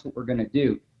theme. That's what we're going to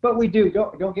do. But we do,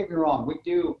 don't get me wrong, we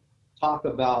do talk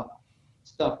about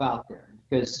stuff out there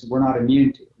because we're not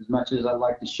immune to it. As much as I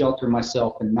like to shelter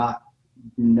myself and not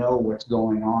know what's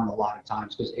going on a lot of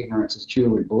times because ignorance is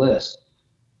truly bliss,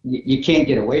 you can't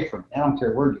get away from it. I don't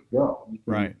care where you go. You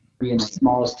can be in the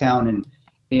smallest town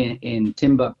in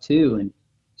Timbuktu, and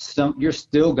you're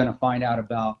still going to find out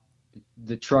about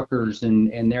the truckers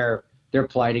and their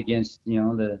plight against, you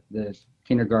know, the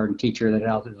kindergarten teacher that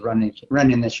out is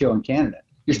running the show in Canada.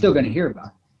 You're still going to hear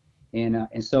about it.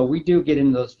 And so we do get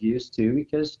into those views too,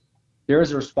 because there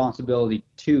is a responsibility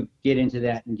to get into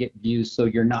that and get views, so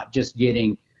you're not just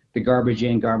getting the garbage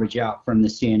in, garbage out from the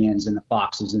CNNs and the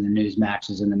Foxes and the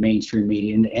Newsmaxes and the mainstream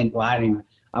media. And well,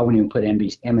 I wouldn't even put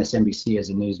MSNBC as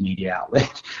a news media outlet.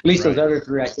 At least those other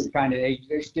three, I think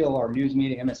they still are news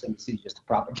media. MSNBC is just a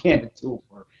propaganda tool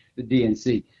for the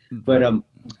DNC. But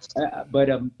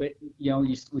you know,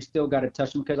 we still got to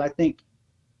touch them because I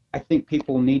think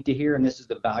people need to hear, and this is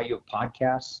the value of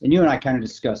podcasts. And you and I kind of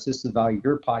discussed this is the value of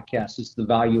your podcast. This is the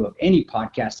value of any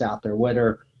podcast out there,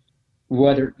 whether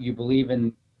you believe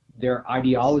in their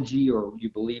ideology or you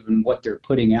believe in what they're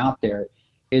putting out there,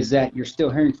 is that you're still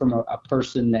hearing from a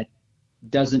person that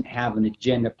doesn't have an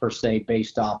agenda per se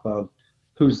based off of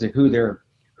who's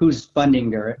funding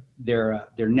their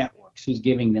networks, who's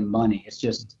giving them money. It's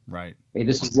just, hey,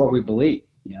 this is what we believe,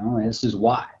 you know, and this is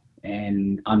why.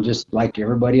 And I'm just like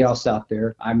everybody else out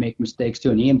there. I make mistakes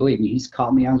too. And Ian, believe me, he's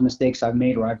caught me on mistakes I've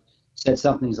made where I've said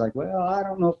something. He's like, well, I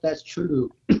don't know if that's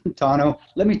true, Tano.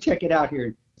 Let me check it out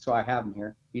here. So I have him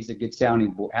here. He's a good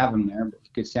sounding board. Have him there, but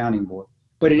good sounding board.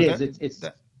 But it's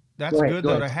that's good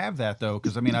though to have that though,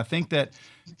 because I mean I think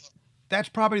that's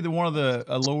probably one of the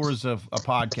allures of a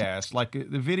podcast, like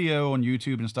the video on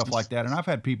YouTube and stuff like that. And I've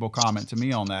had people comment to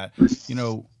me on that. You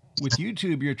know, with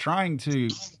YouTube, you're trying to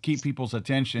keep people's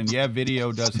attention. Yeah,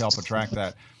 video does help attract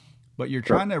that, but you're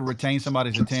trying to retain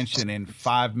somebody's attention in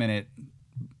 5-minute,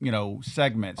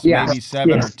 segments, maybe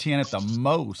 7 or 10 at the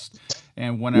most.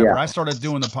 And whenever I started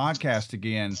doing the podcast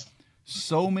again,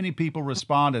 so many people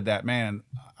responded that, man,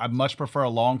 I much prefer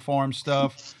long form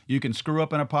stuff. You can screw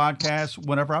up in a podcast.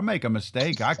 Whenever I make a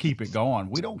mistake, I keep it going.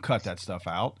 We don't cut that stuff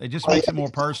out. It just makes it more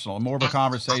personal, more of a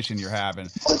conversation you're having.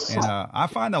 And I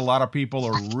find a lot of people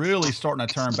are really starting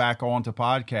to turn back on to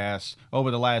podcasts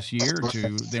over the last year or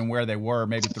two than where they were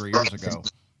maybe 3 years ago.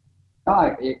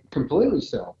 Completely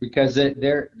so, because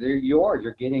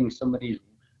you're getting somebody's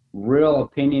real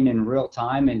opinion in real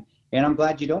time, and I'm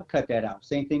glad you don't cut that out.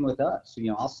 Same thing with us.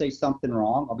 I'll say something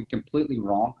wrong, I'll be completely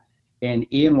wrong, and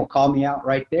Ian will call me out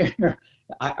right there.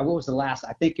 What was the last?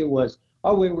 I think it was.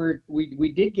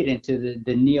 We did get into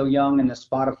the Neil Young and the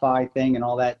Spotify thing and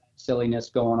all that silliness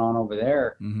going on over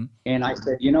there. Mm-hmm. And I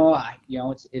said,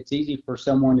 it's easy for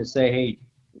someone to say, hey,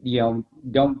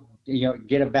 don't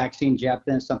get a vaccine, jab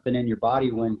something in your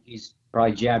body, when he's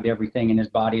probably jabbed everything in his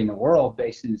body in the world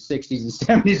based in the 60s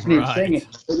and 70s when he was singing.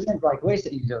 But Ian's like, wait a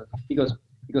second. He goes,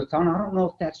 Tom, I don't know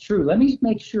if that's true. Let me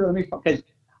make sure. Because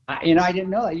I didn't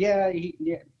know that.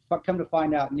 Yeah, come to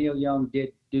find out, Neil Young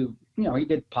did do, he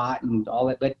did pot and all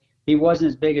that, but he wasn't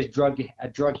as big as a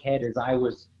drug head as I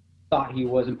thought he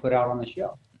was and put out on the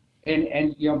show.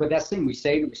 And but that's the thing, we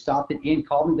stopped it. Ian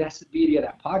called me. That's the beauty of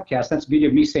that podcast. That's the beauty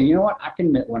of me saying, you know what, I can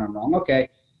admit when I'm wrong. Okay,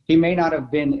 he may not have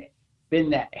been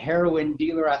that heroin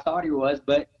dealer I thought he was,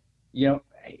 but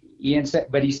Ian said,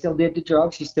 but he still did the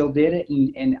drugs. He still did it,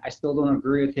 and I still don't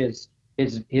agree with his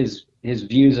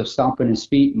views of stomping his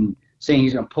feet and saying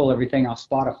he's going to pull everything off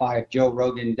Spotify if Joe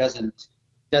Rogan doesn't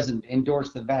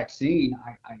endorse the vaccine.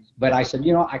 But I said,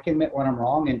 I can admit when I'm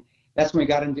wrong, and that's when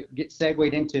we get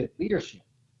segued into leadership.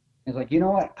 It's like,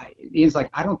 Ian's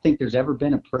like, I don't think there's ever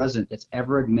been a president that's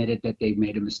ever admitted that they've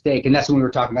made a mistake. And that's when we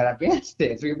were talking about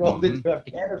Afghanistan. So we rolled into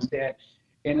Afghanistan.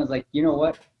 And I was like, you know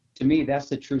what? To me, that's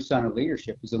the true sign of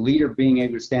leadership, is a leader being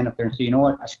able to stand up there and say, you know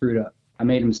what? I screwed up. I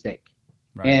made a mistake.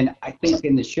 Right. And I think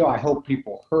in the show, I hope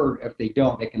people heard. If they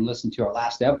don't, they can listen to our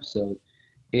last episode.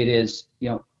 It is,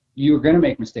 you're going to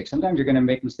make mistakes. Sometimes you're going to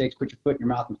make mistakes, put your foot in your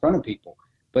mouth in front of people.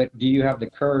 But do you have the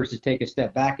courage to take a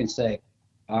step back and say,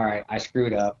 all right, I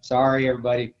screwed up. Sorry,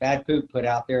 everybody. Bad poop put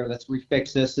out there. Let's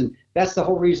refix this. And that's the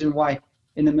whole reason why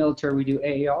in the military we do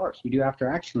AARs. We do after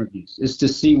action reviews, is to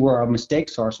see where our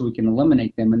mistakes are so we can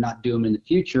eliminate them and not do them in the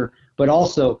future. But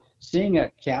also seeing a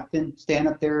captain stand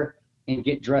up there and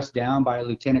get dressed down by a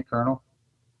lieutenant colonel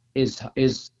is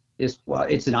well,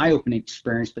 it's an eye-opening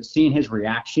experience. But seeing his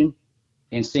reaction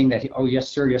and seeing that, oh, yes,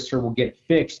 sir, we'll get it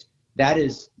fixed. That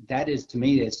is to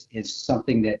me is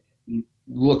something that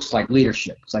looks like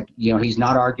leadership. It's like, he's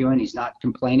not arguing, he's not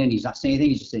complaining, he's not saying anything.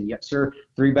 He's just saying, yes, sir,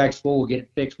 3 bags full, we'll get it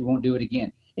fixed, we won't do it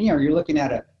again. And, you're looking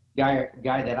at a guy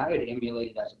that I had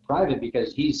emulated as a private,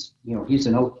 because he's an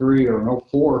 03 or an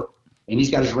 04, and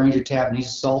he's got his Ranger tab and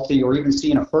he's salty, or even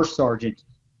seeing a first sergeant,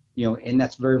 and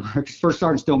that's very rare, because first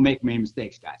sergeants don't make many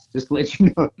mistakes, guys, just to let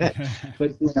you know that.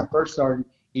 But seeing a first sergeant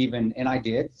even, and I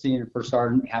did, seeing a first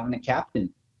sergeant having a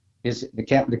captain, is the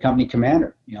company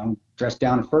commander, dressed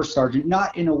down as first sergeant,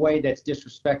 not in a way that's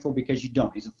disrespectful, because you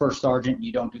don't. He's a first sergeant, and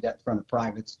you don't do that in front of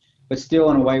privates, but still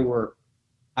in a way where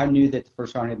I knew that the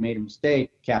first sergeant had made a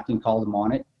mistake. Captain called him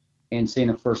on it, and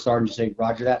seeing a first sergeant say,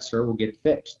 "Roger that, sir, we'll get it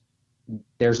fixed."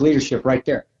 There's leadership right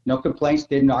there. No complaints,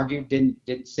 didn't argue,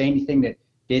 didn't say anything that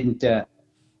didn't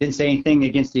say anything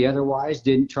against the otherwise,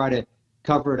 didn't try to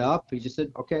cover it up. He just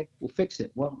said, "Okay, we'll fix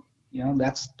it." Well,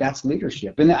 that's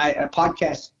leadership. And a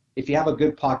podcast. If you have a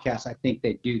good podcast, I think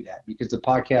they do that, because the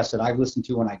podcasts that I listen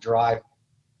to when I drive,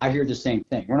 I hear the same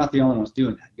thing. We're not the only ones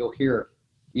doing that. You'll hear,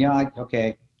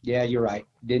 okay, yeah, you're right.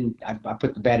 I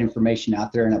put the bad information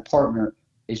out there, and a partner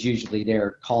is usually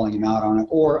there calling him out on it,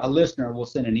 or a listener will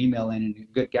send an email in, and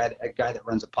a guy that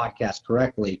runs a podcast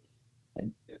correctly,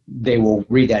 they will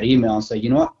read that email and say, you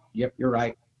know what? Yep, you're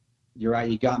right. You're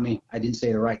right. You got me. I didn't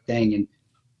say the right thing. And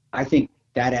I think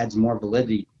that adds more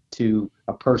validity to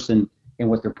a person and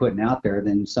what they're putting out there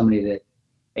than somebody that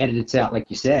edits out,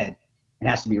 like you said, it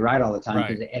has to be right all the time,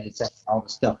 because it edits out all the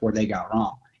stuff where they got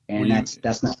wrong. And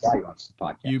that's not why he wants the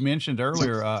podcast. You mentioned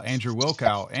earlier Andrew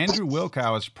Wilkow. Andrew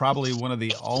Wilkow is probably one of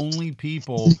the only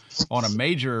people on a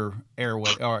major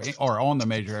airway or on the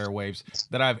major airwaves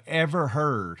that I've ever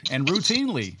heard, and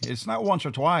routinely. It's not once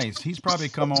or twice. He's probably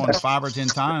come on 5 or 10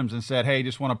 times and said, "Hey,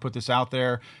 just want to put this out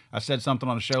there. I said something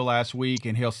on a show last week,"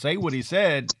 and he'll say what he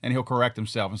said, and he'll correct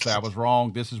himself and say, "I was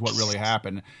wrong. This is what really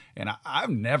happened." And I've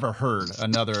never heard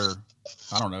another,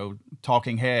 I don't know,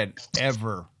 talking head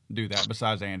ever do that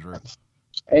besides Andrew.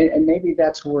 And maybe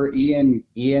that's where Ian,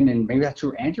 and maybe that's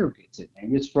where Andrew gets it.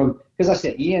 Maybe it's from, because I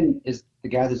said Ian is the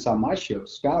guy that's on my show,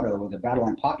 Scotto, the Battle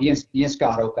Line Ian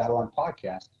Scotto, Battle Line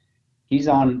Podcast. He's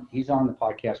on the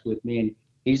podcast with me, and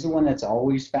he's the one that's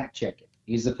always fact checking.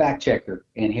 He's the fact checker,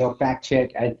 and he'll fact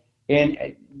check.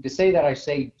 And to say that I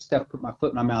say stuff, put my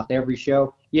foot in my mouth every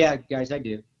show, yeah, guys, I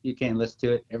do. You can't listen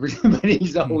to it. Everybody,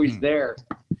 he's always there.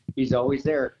 He's always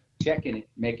there, checking it,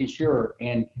 making sure.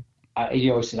 And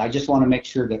said, I just want to make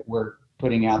sure that we're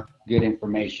putting out good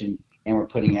information and we're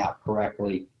putting out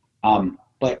correctly.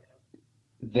 But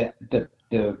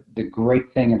the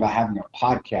great thing about having a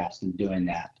podcast and doing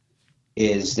that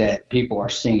is that people are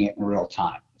seeing it in real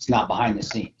time. It's not behind the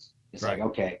scenes. It's right. Like,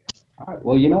 okay, all right,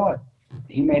 well, you know what?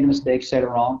 He made a mistake, said it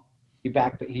wrong. He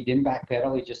didn't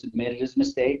backpedal. He just admitted his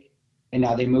mistake, and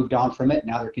now they moved on from it.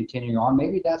 Now they're continuing on.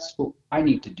 Maybe that's what I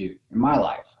need to do in my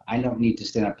life. I don't need to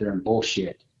stand up there and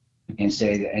bullshit and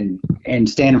say that, and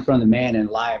stand in front of the man and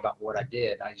lie about what I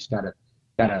did. I just gotta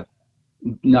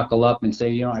knuckle up and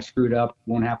say, I screwed up,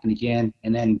 won't happen again,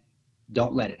 and then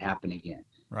don't let it happen again.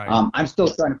 Right. I'm still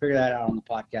trying to figure that out on the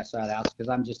podcast side of the house, because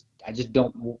I just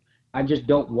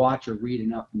don't watch or read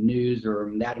enough news, or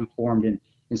am that informed in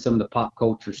some of the pop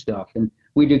culture stuff. And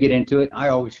we do get into it. I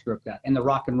always screw up that. And the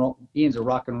rock and roll, Ian's a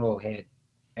rock and roll head.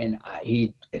 And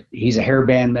he's a hair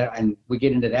band, and we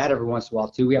get into that every once in a while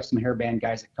too. We have some hair band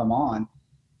guys that come on,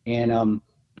 and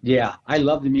yeah, I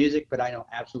love the music, but I know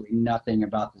absolutely nothing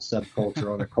about the subculture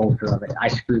or the culture of it. I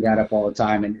screw that up all the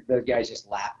time, and the guys just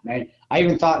laugh. Man, I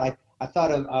even thought I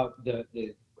thought of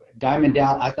the Diamond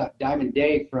Down. I thought Diamond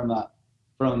Dave from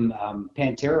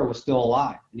Pantera was still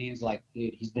alive, and he's like,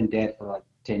 dude, he's been dead for like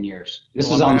 10 years. This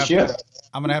was on the show.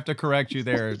 I'm going to have to correct you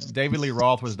there. David Lee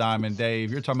Roth was Diamond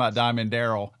Dave. You're talking about Diamond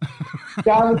Daryl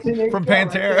from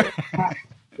Pantera. Right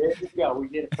there you go. We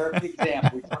did a perfect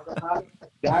example. We talked about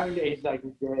Diamond Dave's like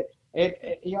he's dead. And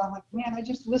I'm like, man, I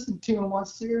just listened to him on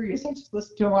Sirius. I just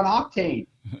listened to him on Octane.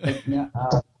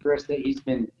 Chris, he's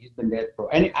been dead for.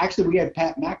 And actually, we had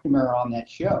Pat McNamara on that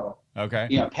show. Okay.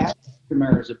 Pat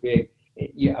McNamara is a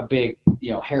big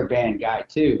hair band guy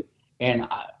too. And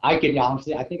I could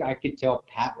honestly, I think I could tell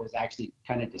Pat was actually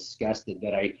kind of disgusted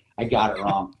that I got it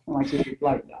wrong. I'm like, just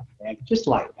lighten up, man. Just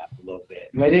lighten up a little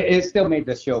bit. But it still made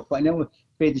the show fun. It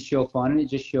made the show fun, and it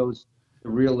just shows the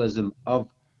realism of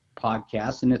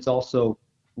podcasts. And it's also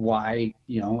why,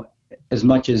 as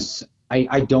much as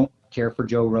I don't care for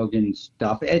Joe Rogan's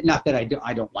stuff, not that I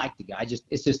don't like the guy.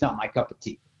 It's just not my cup of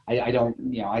tea. I don't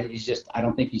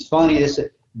think he's funny.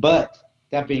 But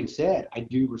that being said, I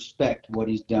do respect what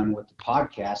he's done with the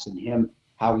podcast and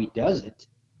how he does it,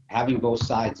 having both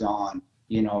sides on,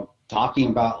 talking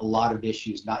about a lot of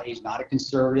issues. He's not a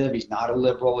conservative. He's not a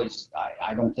liberal.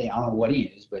 I don't know what he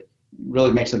is, but it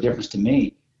really makes no difference to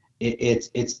me. It's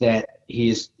that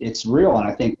it's real. And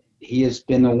I think he has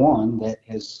been the one that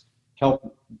has helped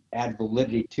add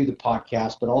validity to the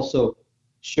podcast, but also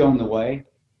shown the way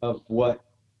of what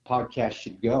podcasts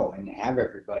should go and have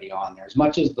everybody on there. As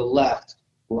much as the left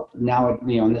now,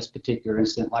 in this particular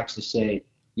incident likes to say,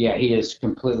 yeah, he is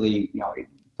completely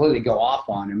go off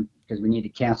on him because we need to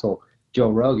cancel Joe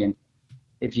Rogan.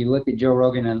 If you look at Joe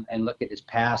Rogan and look at his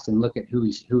past and look at who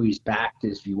he's backed,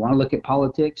 if you want to look at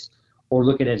politics or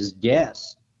look at his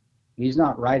guests, he's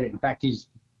not right. In fact, he's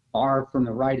far from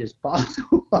the right as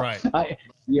possible. Right.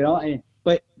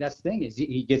 But that's the thing is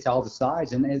he gets all the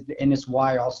sides, and it's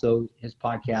why also his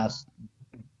podcast,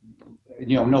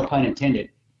 no pun intended,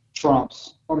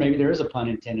 trumps, or maybe there is a pun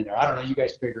intended there. I don't know. You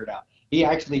guys figure it out. He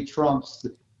actually trumps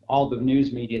all the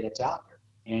news media that's out there,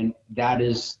 and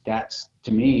that's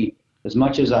to me, as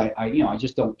much as I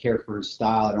just don't care for his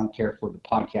style. I don't care for the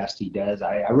podcast he does.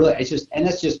 I really, and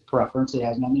that's just preference. It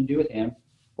has nothing to do with him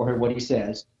or what he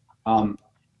says.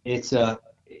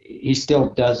 He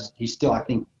still I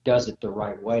think does it the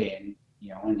right way,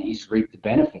 and he's reaped the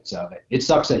benefits of it. It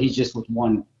sucks that he's just with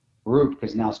one group,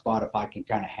 because now Spotify can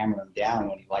kind of hammer him down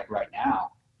when he right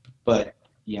now, but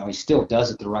he still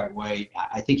does it the right way.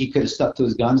 I think he could have stuck to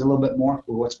his guns a little bit more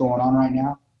for what's going on right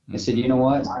now and said, you know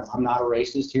what, I'm not a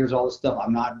racist. Here's all this stuff.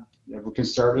 I'm not a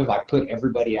conservative. I put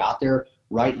everybody out there,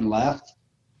 right and left.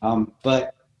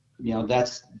 But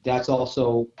that's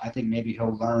also, I think maybe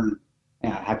he'll learn,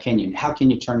 how can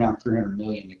you turn down 300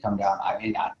 million to come down? I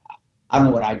mean, I don't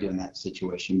know what I do in that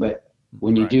situation, but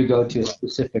when you do go to a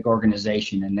specific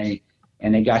organization and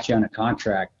they got you on a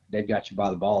contract, they've got you by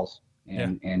the balls.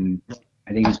 And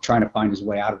I think he's trying to find his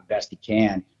way out of the best he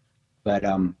can. But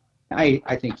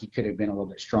I think he could have been a little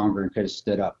bit stronger and could have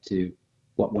stood up to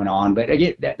what went on. But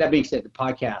again, that being said, the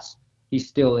podcast, he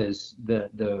still is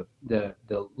the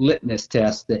litmus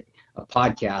test that a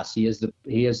podcast.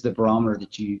 He is the barometer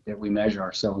that we measure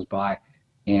ourselves by,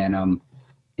 and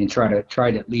try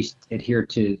to at least adhere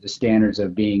to the standards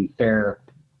of being fair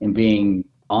and being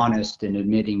honest and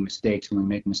admitting mistakes when we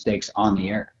make mistakes on the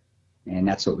air. And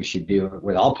that's what we should do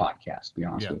with all podcasts, to be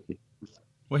honest with you.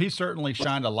 Well, he certainly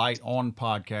shined a light on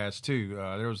podcasts too.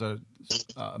 There was a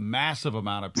massive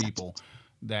amount of people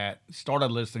that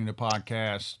started listening to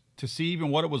podcasts to see even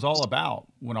what it was all about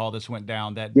when all this went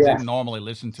down that didn't normally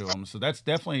listen to them. So that's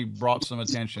definitely brought some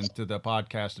attention to the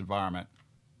podcast environment.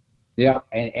 Yeah,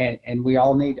 and we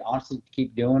all need to honestly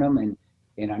keep doing them.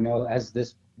 And I know as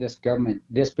this government,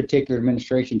 this particular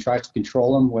administration tries to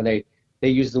control them, where they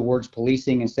use the words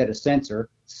policing instead of censor.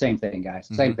 Same thing, guys.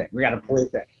 Same thing. We got to police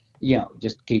that.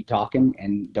 Just keep talking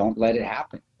and don't let it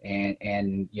happen. And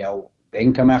they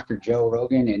can come after Joe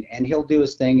Rogan and he'll do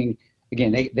his thing. And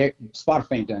again,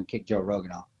 Spotify ain't done kick Joe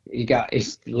Rogan off. He got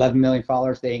 11 million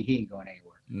followers. He ain't going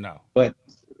anywhere. No. But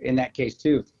in that case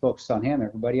too, focus on him.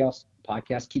 Everybody else,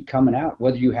 podcasts keep coming out.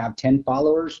 Whether you have 10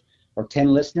 followers or 10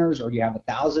 listeners, or you have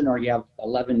 1,000, or you have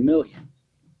 11 million.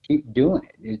 Keep doing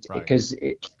it. Because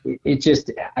it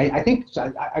just, I think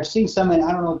I've seen some, and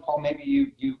I don't know, Paul, maybe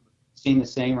you've seen the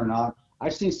same or not.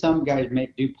 I've seen some guys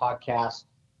do podcasts,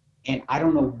 and I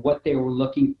don't know what they were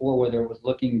looking for, whether it was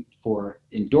looking for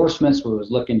endorsements, or it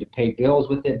was looking to pay bills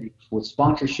with it, with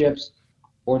sponsorships,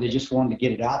 or they just wanted to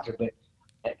get it out there. But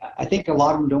I think a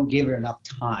lot of them don't give it enough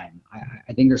time.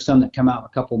 I think there's some that come out a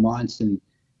couple months and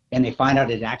they find out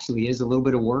it actually is a little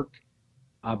bit of work.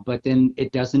 But then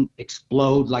it doesn't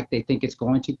explode like they think it's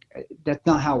going to. That's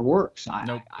not how it works.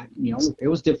 Nope. It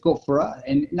was difficult for us,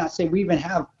 and not say we even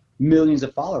have millions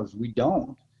of followers. We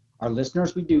don't. Our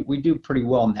listeners, we do pretty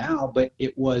well now, but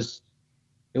it was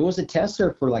a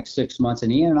tester for like 6 months,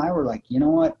 and Ian and I were like, you know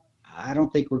what? I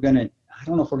don't know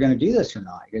if we're gonna do this or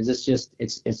not, because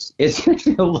it's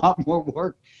a lot more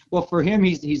work. Well, for him,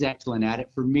 he's excellent at it.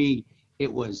 For me,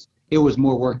 it was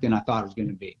more work than I thought it was going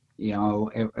to be.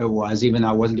 It was, even though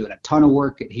I wasn't doing a ton of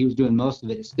work, he was doing most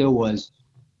of it. It still was,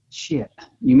 shit.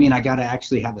 You mean I got to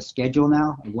actually have a schedule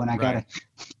now? When I got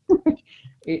to,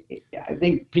 I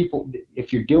think people,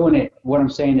 if you're doing it, what I'm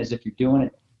saying is, if you're doing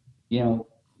it,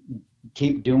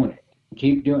 keep doing it.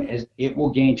 Keep doing it. It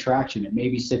will gain traction. It may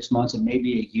be 6 months, it may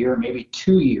be a year, maybe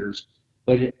 2 years,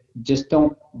 but just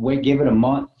don't wait, give it a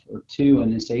month or two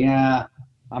and then say,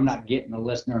 I'm not getting the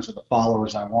listeners or the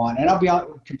followers I want. And I'll be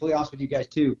completely honest with you guys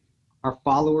too. Our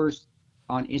followers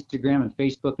on Instagram and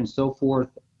Facebook and so forth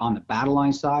on the Battle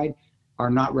Line side are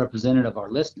not representative of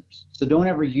our listeners. So don't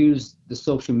ever use the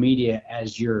social media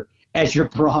as your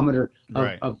barometer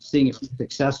of seeing if it's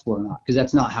successful or not, because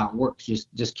that's not how it works.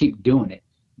 Just keep doing it.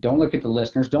 Don't look at the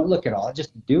listeners. Don't look at all.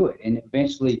 Just do it. And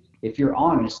eventually, if you're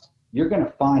honest, you're going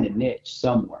to find a niche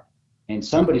somewhere, and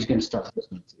somebody's going to start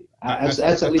listening to you.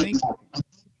 That's at least.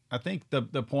 I think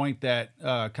the point that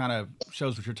kind of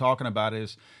shows what you're talking about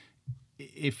is,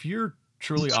 if you're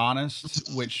truly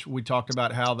honest, which we talked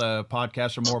about how the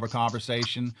podcasts are more of a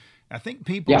conversation. I think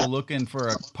people are looking for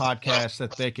a podcast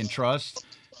that they can trust.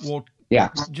 Well,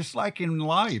 just like in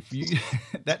life,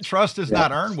 that trust is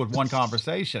not earned with one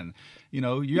conversation.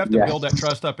 You have to build that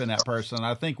trust up in that person.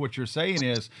 I think what you're saying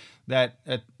is that,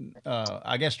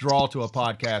 I guess, draw to a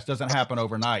podcast doesn't happen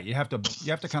overnight. You have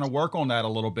to kind of work on that a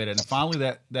little bit. And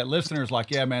finally that listener is like,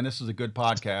 yeah, man, this is a good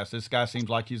podcast. This guy seems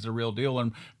like he's the real deal.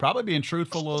 And probably being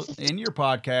truthful in your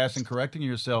podcast and correcting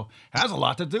yourself has a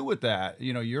lot to do with that.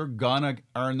 You're going to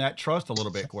earn that trust a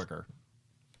little bit quicker.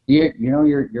 Yeah,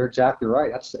 you're exactly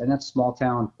right. That's small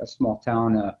town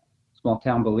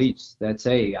beliefs. That's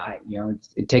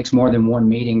it takes more than one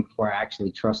meeting before I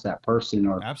actually trust that person,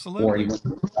 or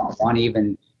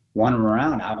even want them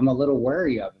around. I'm a little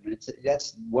wary of them.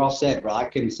 That's well said, bro. I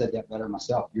couldn't have said that better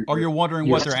myself. You're wondering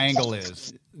what their angle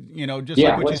is. Like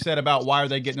what you said about why are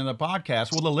they getting in the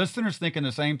podcast? Well, the listener's thinking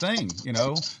the same thing.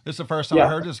 This is the first time I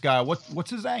heard this guy. What's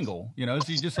his angle? Is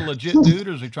he just a legit dude,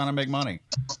 or is he trying to make money?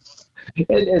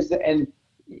 And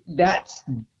that's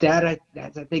I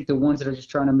think the ones that are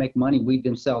just trying to make money weed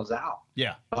themselves out.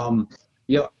 Yeah.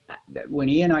 When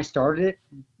Ian and I started it,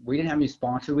 we didn't have any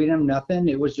sponsors. We didn't have nothing.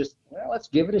 It was just, let's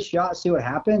give it a shot, see what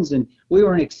happens. And we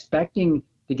weren't expecting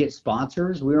to get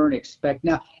sponsors. We weren't expect.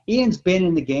 Now, Ian's been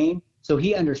in the game, so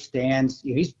he understands.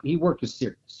 He worked with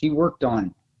Sirius. He worked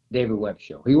on David Webb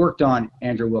show. He worked on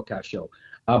Andrew Wilcox show.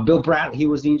 Bill Bradley, he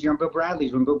was the engineer on Bill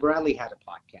Bradley's when Bill Bradley had a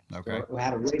podcast. Okay. Or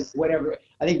had a whatever.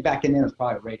 I think back in then it was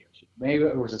probably a radio show. Maybe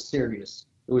it was a Sirius.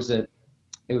 It was a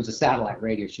satellite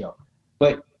radio show.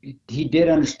 But he did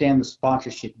understand the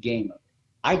sponsorship game.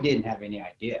 I didn't have any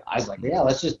idea. I was like, yeah,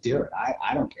 let's just do it.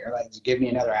 I don't care. Like, just give me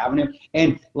another avenue.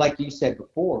 And like you said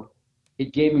before,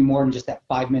 it gave me more than just that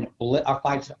 5 minute blip,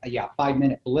 5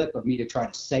 minute blip of me to try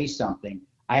to say something.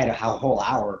 I had a whole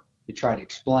hour to try to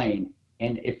explain.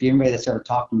 And if anybody that's ever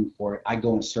talked to me before, I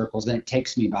go in circles, then it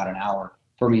takes me about an hour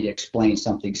for me to explain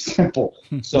something simple.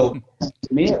 So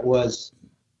to me, it was,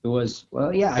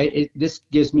 well, yeah, this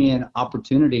gives me an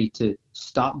opportunity to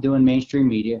stop doing mainstream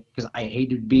media because I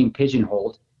hated being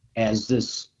pigeonholed as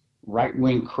this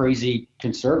right-wing crazy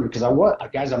conservative, because I'm what do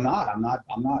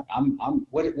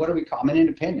we call? I'm an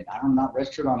independent. I'm not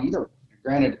registered on either.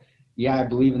 Granted, yeah, I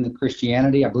believe in the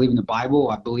Christianity. I believe in the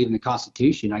Bible. I believe in the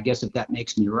Constitution. I guess if that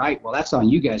makes me right, well, that's on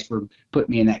you guys for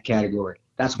putting me in that category.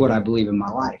 That's what I believe in my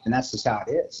life, and that's just how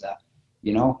it is,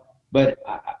 But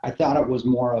I thought it was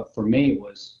more of, for me, it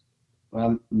was,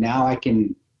 well, now I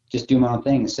can just do my own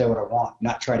thing and say what I want,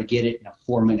 not try to get it in a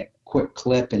 4 minute quick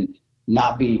clip and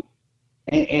not be,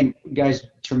 and guys,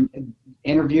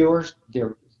 interviewers,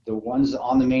 they're the ones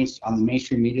on the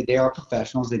mainstream media. They are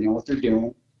professionals. They know what they're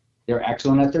doing. They're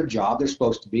excellent at their job. They're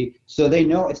supposed to be. So they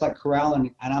know it's like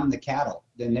corralling, and I'm the cattle.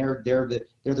 Then they're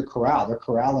the corral. They're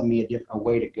corralling me a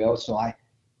way to go. So I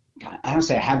don't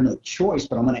say I have no choice,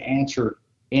 but I'm going to answer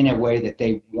in a way that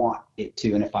they want it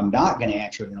to. And if I'm not going to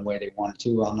answer it in a way they want it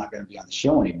to, well, I'm not going to be on the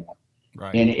show anymore.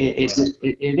 Right. And it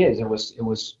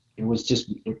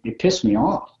pissed me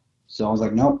off. So I was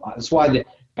like, nope. That's why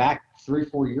back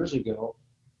 3-4 years ago,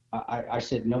 I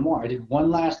said no more. I did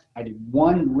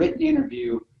one written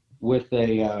interview with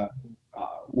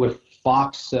with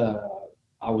Fox.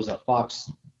 I was a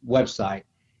Fox website,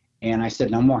 and I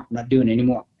said no more. I'm not doing it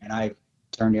anymore. And I've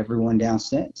turned everyone down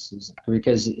since,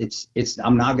 because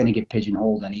I'm not going to get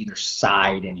pigeonholed on either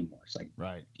side anymore. It's like,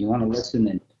 right. If you want to listen,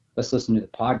 then let's listen to the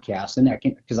podcast, and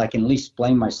because I can at least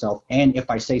explain myself. And if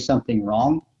I say something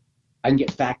wrong, I can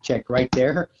get fact checked right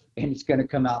there, and it's going to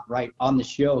come out right on the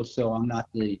show. So I'm not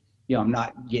I'm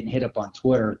not getting hit up on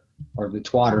Twitter or the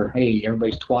twatter. Hey,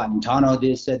 everybody's twatting.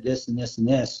 Tano said this and this and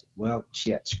this. Well,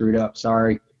 shit, screwed up.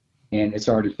 Sorry. And it's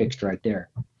already fixed right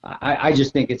there. I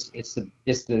just think it's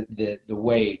the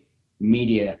way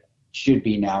media should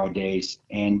be nowadays.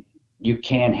 And you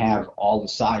can have all the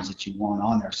sides that you want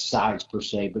on there, sides per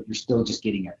se, but you're still just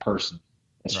getting a person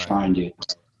that's right. trying to.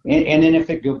 And then if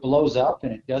it blows up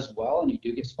and it does well and you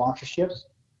do get sponsorships,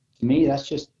 to me, that's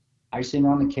just icing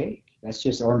on the cake. That's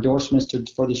just our endorsements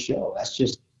for the show. That's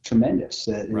just tremendous.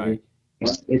 Right.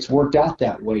 It's worked out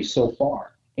that way so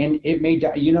far. And it may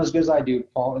die, as good as I do,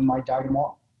 Paul, it might die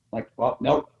tomorrow. Like, well,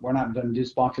 nope, we're not going to do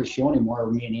sponsor show anymore.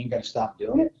 Or me and Ian going to stop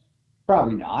doing it?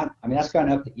 Probably not. I mean, that's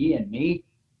kind of up to Ian and me.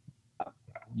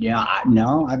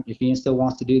 If Ian still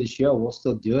wants to do the show, we'll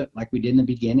still do it like we did in the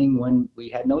beginning when we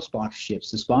had no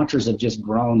sponsorships. The sponsors have just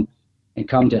grown and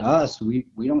come to us. We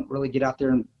don't really get out there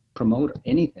and promote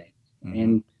anything.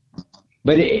 Mm-hmm.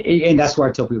 And that's why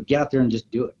I tell people, get out there and just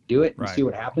do it and right. see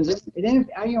what happens. And then,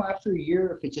 after a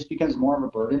year, if it just becomes more of a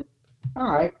burden,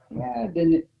 all right,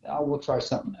 then we'll try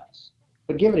something else.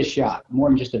 But give it a shot, more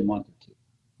than just a month or two.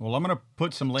 Well, I'm going to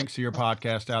put some links to your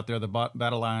podcast out there, the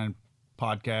Battle Line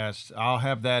podcast. I'll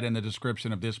have that in the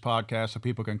description of this podcast so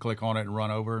people can click on it and run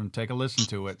over and take a listen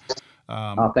to it.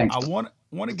 Thanks. I want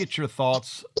to get your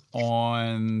thoughts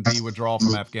on the withdrawal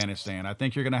from Afghanistan. I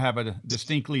think you're going to have a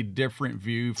distinctly different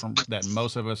view from that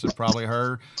most of us have probably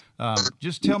heard.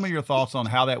 Just tell me your thoughts on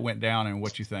how that went down and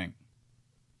what you think.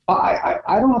 I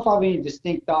don't know if I have any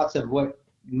distinct thoughts of what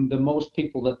the most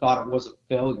people that thought it was a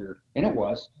failure, and it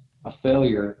was a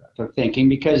failure for thinking,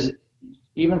 because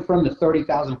even from the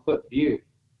 30,000 foot view,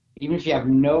 even if you have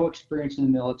no experience in the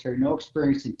military, no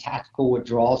experience in tactical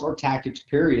withdrawals or tactics,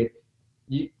 period,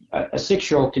 a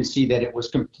 6-year-old can see that it was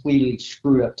completely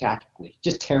screwed up tactically.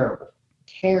 Just terrible.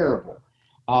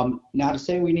 Now, to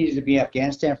say we needed to be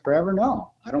Afghanistan forever,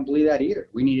 no, I don't believe that either.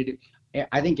 We needed to.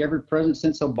 I think every president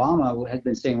since Obama has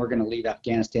been saying we're going to leave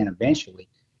Afghanistan eventually.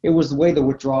 It was the way the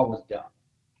withdrawal was done.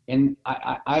 And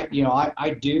I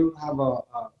do have a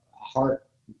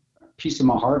piece of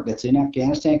my heart that's in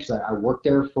Afghanistan, because I worked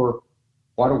there for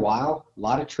quite a while, a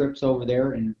lot of trips over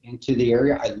there and into the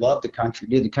area. I love the country.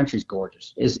 Dude, the country's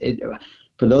gorgeous.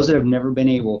 For those that have never been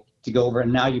able to go over,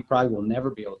 and now you probably will never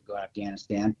be able to go to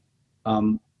Afghanistan,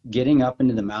 getting up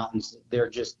into the mountains, they're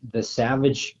just the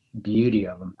savage beauty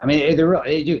of them. I mean,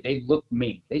 they look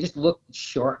mean. They just look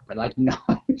sharp, but like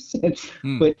knives.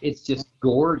 But it's just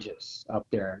gorgeous up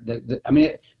there.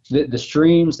 The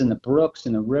streams and the brooks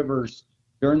and the rivers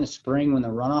during the spring when the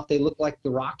runoff, they look like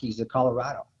the Rockies of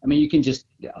Colorado. I mean, you can just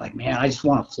like, man, I just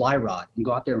want a fly rod and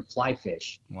go out there and fly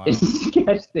fish. Wow.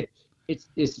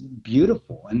 It's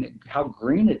beautiful, and how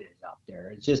green it is out there.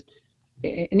 It's just,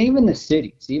 and even the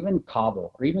cities, even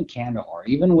Kabul or even Kandahar,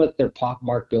 even with their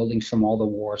pockmarked buildings from all the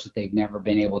wars that they've never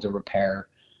been able to repair,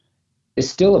 it's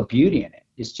still a beauty in it.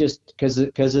 It's just because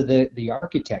of the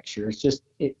architecture. It's just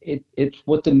it's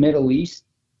what the Middle East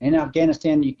and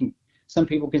Afghanistan. Some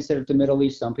people consider it the Middle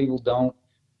East, some people don't.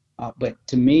 But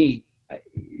to me,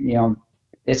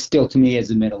 it's still to me as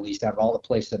the Middle East. Out of all the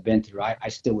places I've been through, I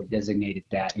still would designate it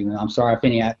that. I'm sorry if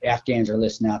any Afghans are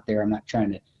listening out there. I'm not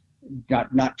trying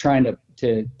to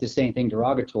say anything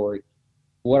derogatory.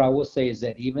 What I will say is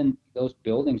that even those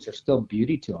buildings are still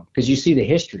beauty to them, because you see the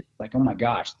history. Like, oh my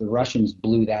gosh, the Russians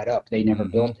blew that up. They never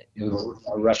built it. It was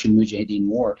a Russian Mujahideen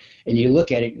war. And you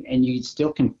look at it and you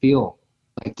still can feel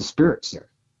like the spirits there.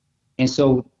 And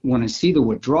so when I see the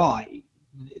withdrawal,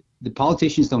 the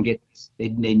politicians don't get this.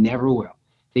 They never will.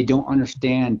 They don't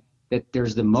understand that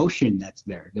there's the motion that's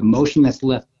there, the motion that's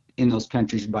left in those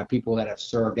countries by people that have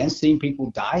served and seen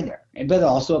people die there, but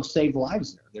also have saved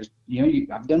lives there. There's,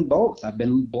 I've done both. I've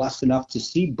been blessed enough to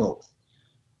see both.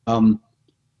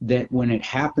 That when it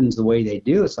happens the way they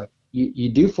do, it's like you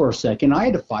do for a second. I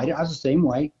had to fight it. I was the same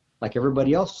way, like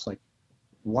everybody else. It's like,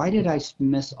 why did I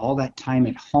miss all that time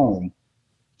at home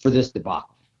for this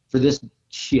debacle, for this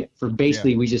shit? For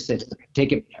basically, we just said,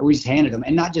 take it. We just handed them,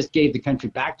 and not just gave the country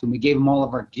back to them. We gave them all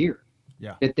of our gear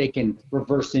that they can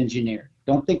reverse engineer.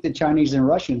 Don't think the Chinese and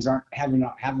Russians aren't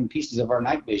having pieces of our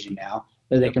night vision now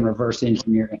that they can reverse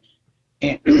engineer,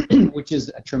 and which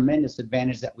is a tremendous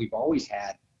advantage that we've always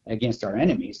had against our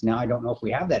enemies. Now I don't know if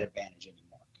we have that advantage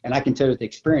anymore. And I can tell you with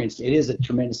experience, it is a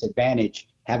tremendous advantage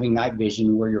having night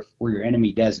vision where your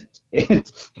enemy doesn't.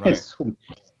 Right.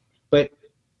 But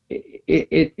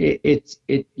it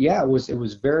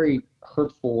was very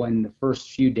hurtful in the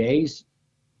first few days.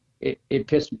 It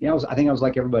pissed me. I think I was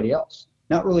like everybody else.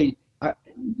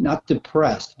 Not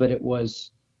depressed, but it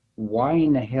was, why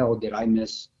in the hell did I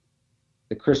miss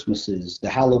the Christmases, the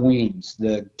Halloweens,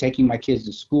 the taking my kids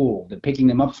to school, the picking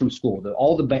them up from school,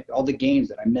 all the games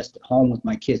that I missed at home with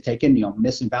my kids,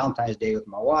 missing Valentine's Day with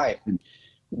my wife, and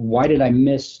why did I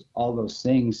miss all those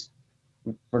things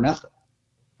for nothing?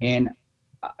 And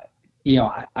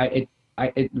why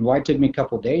it took me a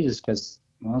couple of days is because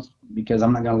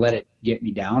I'm not going to let it get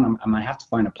me down. I'm going to have to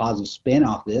find a positive spin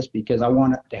off this, because I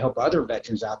want to help other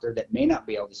veterans out there that may not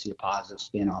be able to see a positive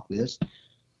spin off this.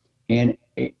 And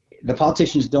the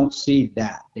politicians don't see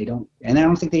that. They don't, and I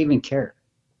don't think they even care.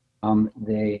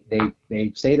 They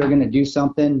say they're going to do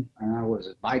something. What was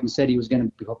it? Biden said he was going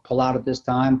to pull out at this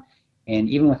time, and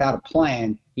even without a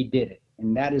plan, he did it.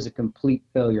 And that is a complete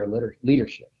failure of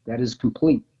leadership. That is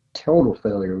complete, total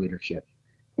failure of leadership.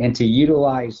 And to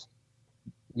utilize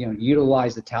the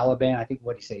Taliban. I think,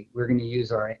 what do you say? We're going to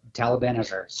use our Taliban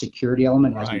as our security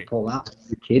element as we pull out. Are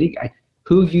you kidding?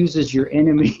 Who uses your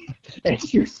enemy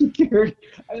as your security?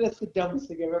 That's the dumbest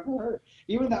thing I've ever heard.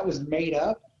 Even that was made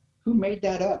up. Who made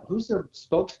that up? Who's their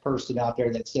spokesperson out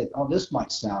there that said, oh, this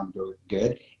might sound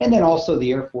good? And then also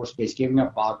the Air Force Base giving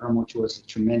up Bagram, which was a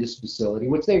tremendous facility,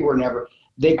 which they were never.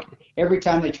 Every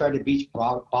time they tried to beach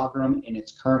Bagram in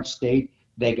its current state,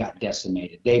 they got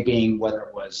decimated. They being whether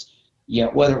it was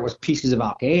pieces of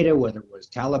Al Qaeda, whether it was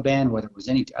Taliban, whether it was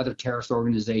any other terrorist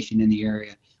organization in the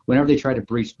area, whenever they tried to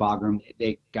breach Bagram,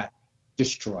 they got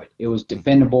destroyed. It was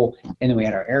defendable, and then we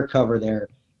had our air cover there,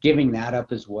 giving that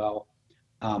up as well.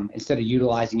 Instead of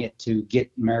utilizing it to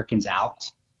get Americans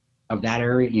out of that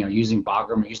area, using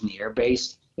Bagram, using the air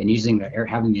base, and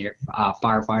having the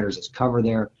firefighters as cover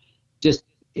there, just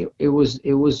it was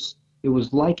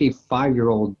like a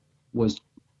 5-year-old was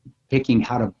picking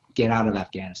how to get out of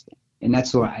Afghanistan. And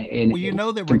that's why. They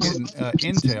were getting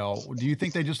intel. Do you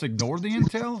think they just ignored the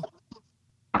intel?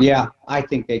 Yeah, I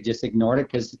think they just ignored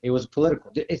it because it was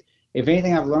political. If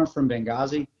anything I've learned from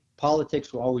Benghazi,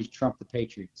 politics will always trump the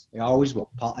Patriots. They always will.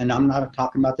 And I'm not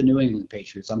talking about the New England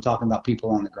Patriots. I'm talking about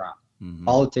people on the ground. Mm-hmm.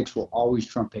 Politics will always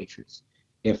trump Patriots.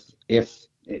 If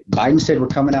Biden said we're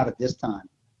coming out at this time,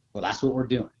 well, that's what we're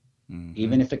doing. Mm-hmm.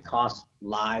 Even if it costs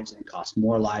lives and costs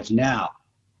more lives now.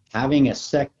 Having a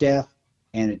SecDef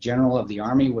and a general of the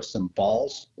army with some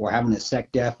balls, or having a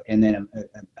SecDef and then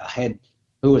a head,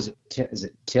 who was it? Is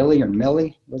it Tilly or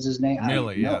Milley? What's his name?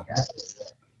 Milley, yeah.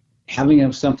 Having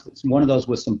him one of those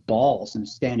with some balls and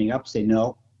standing up, say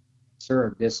no,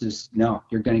 sir, this is, no,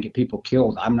 you're going to get people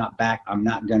killed. I'm not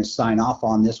going to sign off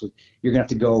on this. You're going to have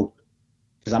to go,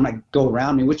 because I'm not go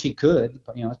around me, which he could,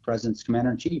 as president's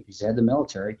commander in chief, he's head of the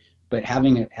military, but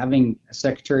having a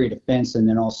secretary of defense and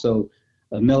then also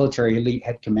a military elite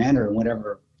head commander in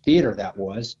whatever theater that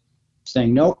was,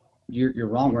 saying, nope, you're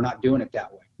wrong. We're not doing it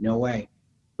that way. No way.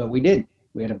 But we did.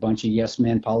 We had a bunch of yes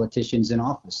men politicians in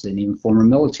office, and even former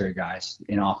military guys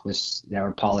in office that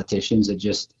were politicians that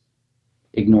just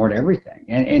ignored everything.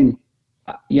 And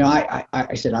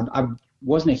I said I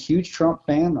wasn't a huge Trump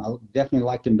fan. I definitely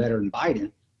liked him better than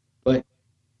Biden, but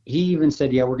he even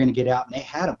said, yeah, we're going to get out, and they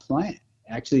had a plan.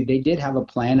 Actually, they did have a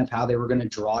plan of how they were going to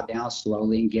draw down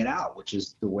slowly and get out, which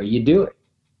is the way you do it.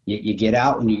 You get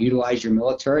out and you utilize your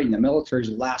military, and the military is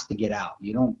the last to get out.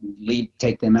 You don't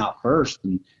take them out first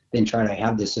and then try to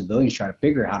have the civilians try to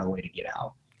figure out a way to get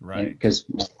out. Right. Because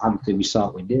obviously we saw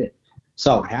what we did.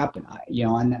 Saw what happened.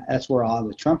 And that's where all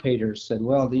the Trump haters said,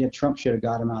 well, Trump should have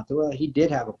got him out. Well, he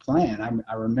did have a plan.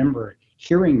 I remember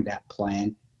hearing that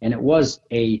plan, and it was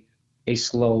a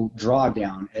slow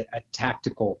drawdown, a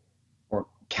tactical or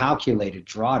calculated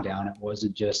drawdown. It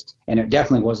wasn't just, and it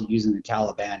definitely wasn't using the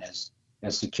Taliban as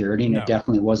security, and it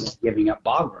definitely wasn't giving up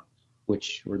Bagram,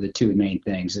 which were the two main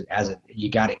things you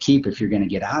got to keep if you're going to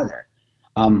get out of there.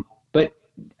 But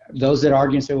those that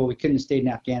argue and say, well, we couldn't have stayed in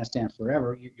Afghanistan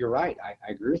forever, you're right.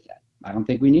 I agree with that. I don't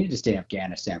think we needed to stay in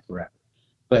Afghanistan forever.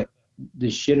 But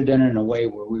this should have done it in a way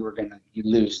where we were going to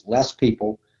lose less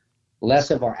people, less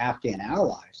of our Afghan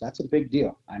allies. That's a big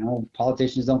deal. I know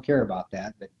politicians don't care about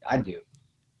that, but I do.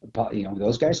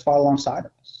 Those guys fought alongside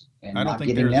of us, and I don't not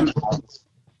think getting them out.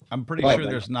 I'm pretty sure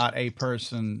there's not a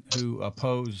person who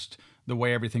opposed the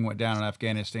way everything went down in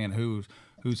Afghanistan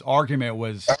whose argument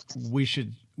was we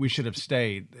should have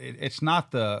stayed. It's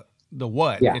not the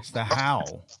what, it's the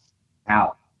how.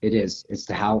 How it is. It's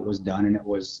the how it was done, and it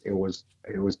was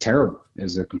terrible. It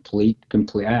was a complete.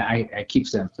 I keep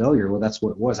saying failure. Well, that's what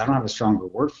it was. I don't have a stronger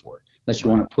word for it. Unless you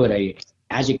want to put a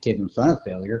adjective in front of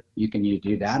failure, you can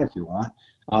do that if you want.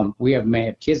 We may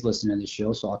have kids listening to the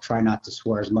show, so I'll try not to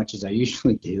swear as much as I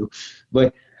usually do.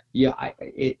 But yeah,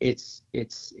 it is.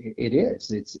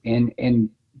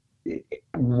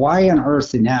 Why on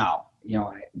earth now?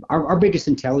 Our biggest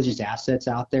intelligence assets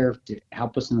out there to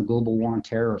help us in the global war on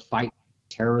terror, or fight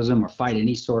terrorism, or fight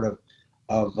any sort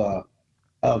of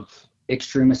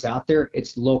extremists out there.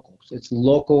 It's locals. It's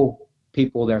local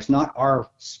people. There's not our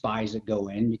spies that go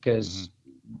in, because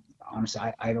honestly,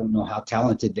 I don't know how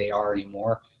talented they are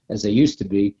anymore as they used to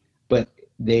be, but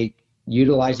they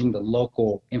utilizing the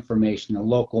local information, the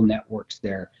local networks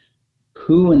there.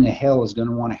 Who in the hell is going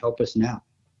to want to help us now?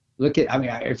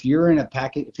 If you're in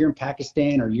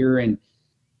Pakistan, or you're in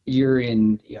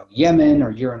Yemen,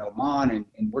 or you're in Oman,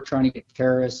 and we're trying to get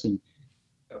terrorists, and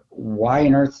why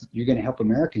on earth you're going to help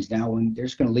Americans now when they're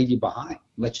just going to leave you behind,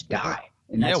 let you die?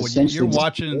 And that's you're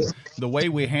watching the way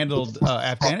we handled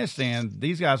Afghanistan.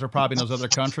 These guys are probably in those other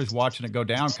countries watching it go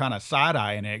down, kind of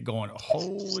side-eyeing it, going,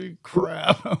 holy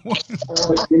crap.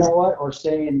 You know what? Or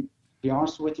saying, be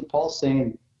honest with you, Paul,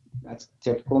 saying that's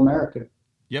typical America.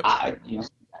 Yep.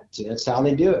 That's how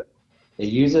they do it. They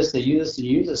use us,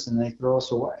 and they throw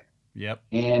us away. Yep.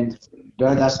 And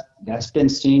that's been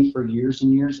seen for years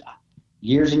and years.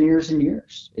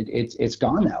 It's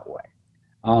gone that way.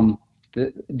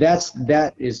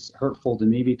 That is hurtful to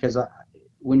me, because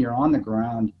when you're on the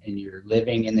ground and you're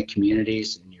living in the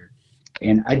communities,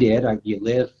 you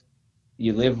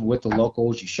live with the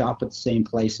locals, you shop at the same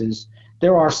places.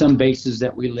 There are some bases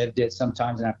that we lived at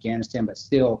sometimes in Afghanistan, but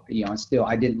still,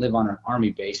 I didn't live on an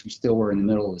army base. We still were in the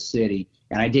middle of the city,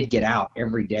 and I did get out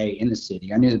every day in the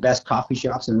city. I knew the best coffee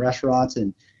shops and restaurants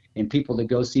and people to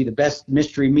go see, the best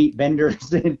mystery meat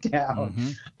vendors in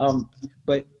town.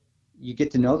 But you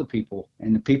get to know the people,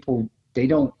 and the people, they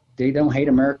don't hate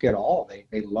America at all.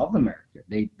 They love America.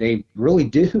 They really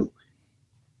do.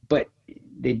 But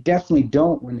they definitely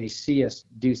don't when they see us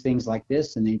do things like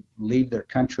this, and they leave their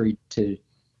country to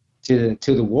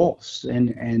the wolves.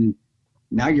 And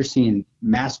now you're seeing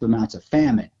massive amounts of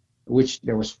famine, which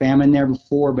there was famine there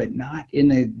before, but not in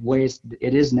the ways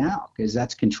it is now, because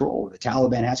that's control. The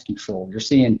Taliban has control. You're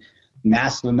seeing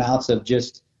massive amounts of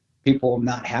just people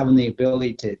not having the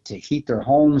ability to heat their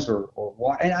homes or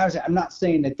what. And I'm not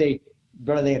saying that they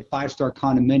had 5-star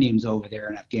condominiums over there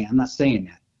in Afghanistan. I'm not saying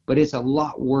that, but it's a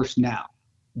lot worse now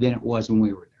than it was when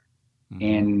we were there.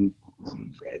 And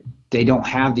they don't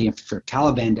have the infrastructure.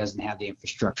 Taliban doesn't have the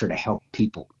infrastructure to help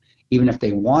people. Even if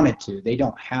they wanted to, they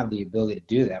don't have the ability to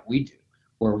do that. We do.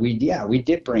 Where we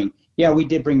did bring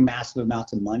massive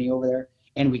amounts of money over there,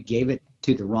 and we gave it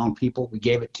to the wrong people. We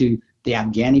gave it to the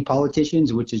Afghani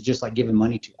politicians, which is just like giving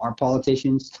money to our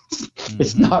politicians,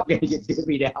 it's not going to get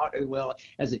divvied out as well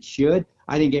as it should.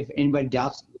 I think if anybody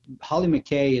doubts, Holly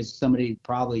McKay is somebody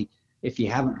probably, if you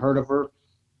haven't heard of her,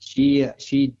 she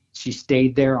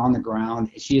stayed there on the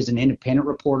ground. She is an independent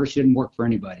reporter. She didn't work for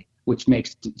anybody, which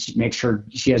makes sure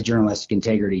she has journalistic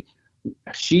integrity.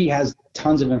 She has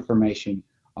tons of information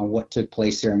on what took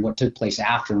place there and what took place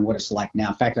after and what it's like now.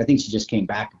 In fact, I think she just came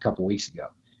back a couple weeks ago.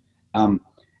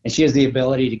 And she has the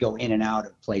ability to go in and out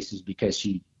of places because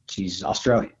she's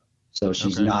Australian, so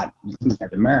she's not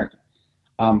American.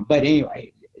 But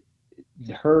anyway,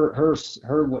 her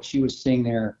what she was seeing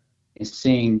there is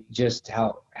seeing just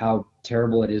how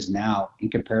terrible it is now in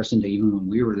comparison to even when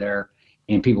we were there,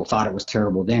 and people thought it was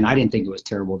terrible then. I didn't think it was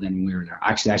terrible then when we were there.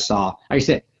 Actually, I saw, like I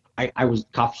said, I was,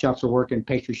 coffee shops were working,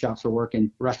 pastry shops were working,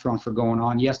 restaurants were going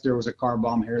on. Yes, there was a car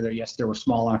bomb here or there. Yes, there were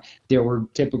smaller. There were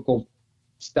typical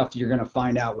stuff you're going to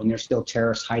find out when there's still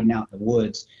terrorists hiding out in the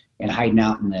woods and hiding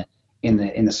out in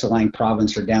the Selang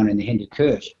province or down in the Hindu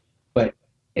Kush. But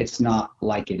it's not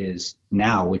like it is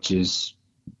now, which is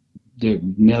the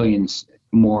millions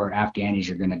more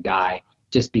Afghanis are going to die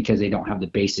just because they don't have the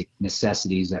basic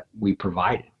necessities that we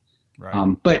provided.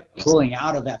 Right. But pulling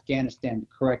out of Afghanistan the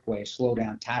correct way, slow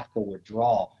down, tactical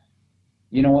withdrawal,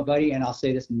 you know what, buddy? And I'll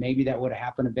say this, maybe that would have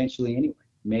happened eventually anyway.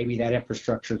 Maybe that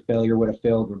infrastructure failure would have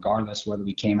failed regardless whether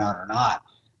we came out or not.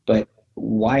 But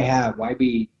why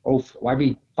be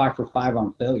 5 for 5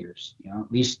 on failures? You know,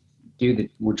 at least do the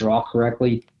withdrawal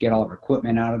correctly, get all our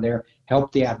equipment out of there,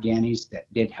 help the Afghanis that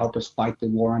did help us fight the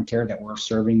war on terror, that were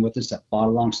serving with us, that fought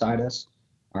alongside us.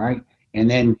 All right. And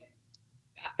then,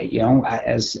 you know,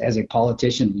 as a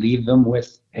politician, leave them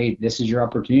with, hey, this is your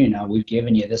opportunity now. We've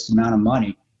given you this amount of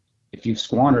money. If you've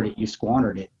squandered it, you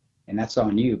squandered it, and that's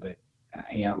on you. But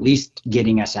you know, at least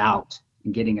getting us out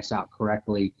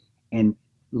correctly, and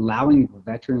allowing the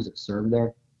veterans that serve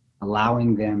there,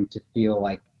 allowing them to feel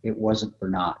like it wasn't for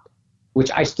naught,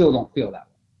 which I still don't feel that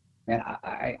way. And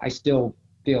I still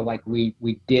feel like we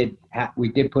did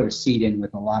put a seed in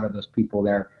with a lot of those people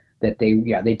there, that they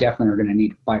definitely are going to need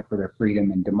to fight for their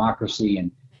freedom and democracy.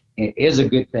 And it is a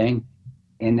good thing,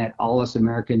 and that all us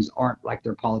Americans aren't like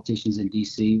their politicians in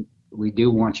DC. We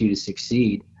do want you to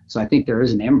succeed. So I think there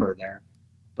is an ember there.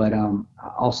 But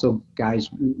also, guys,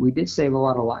 we did save a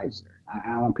lot of lives there.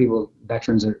 I don't want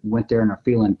veterans that went there and are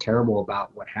feeling terrible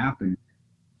about what happened,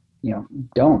 you know,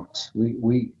 don't.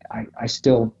 I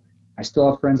still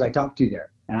have friends I talk to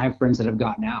there, and I have friends that have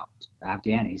gotten out,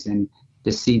 Afghanis, and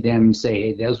to see them say,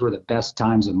 hey, those were the best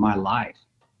times of my life.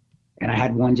 And I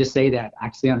had one just say that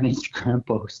actually on an Instagram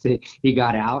post. He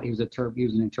got out. He was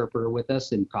an interpreter with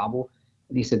us in Kabul.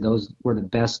 And he said, those were the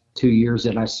best 2 years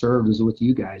that I served was with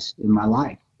you guys in my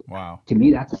life. Wow. To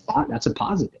me, that's a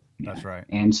positive. That's right.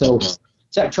 And so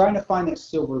trying to find that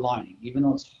silver lining, even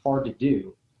though it's hard to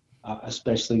do,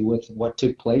 especially with what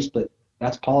took place, but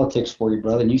that's politics for you,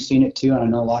 brother. And you've seen it too. And I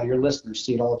know a lot of your listeners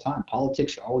see it all the time.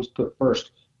 Politics are always put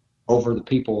first over the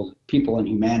people and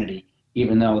humanity,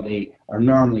 even though they are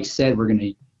normally said we're going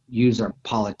to use our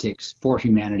politics for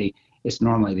humanity. It's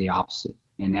normally the opposite.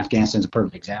 And Afghanistan's a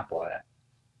perfect example of that.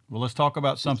 Well, let's talk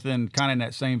about something kind of in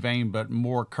that same vein, but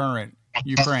more current.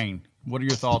 Ukraine. What are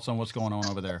your thoughts on what's going on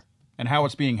over there and how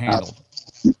it's being handled?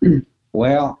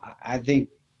 Well, I think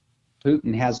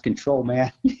Putin has control,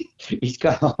 man. He's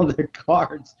got all the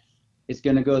cards. It's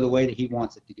going to go the way that he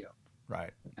wants it to go.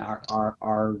 Right.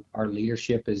 Our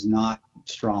leadership is not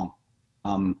strong.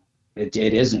 It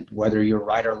isn't. Whether you're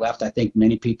right or left, I think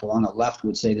many people on the left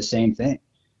would say the same thing.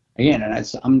 Again,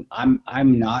 and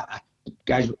I'm not,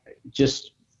 guys.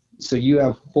 Just so you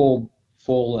have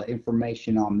full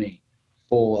information on me.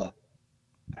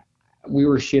 We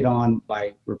were shit on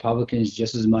by Republicans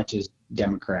just as much as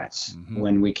Democrats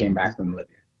when we came back from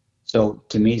Libya. So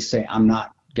to me, I'm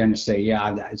not going to say,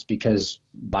 yeah, it's because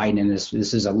Biden and this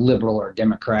is a liberal or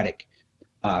Democratic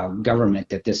government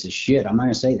that this is shit. I'm not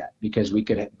going to say that, because we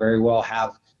could very well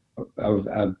have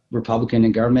a Republican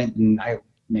in government, and I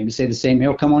maybe say the same.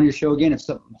 He'll come on your show again if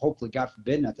something, hopefully, God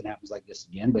forbid, nothing happens like this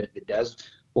again. But if it does,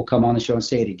 we'll come on the show and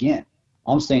say it again.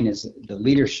 All I'm saying is the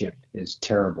leadership is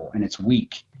terrible and it's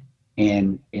weak.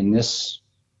 And in this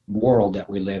world that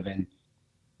we live in,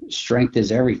 strength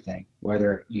is everything.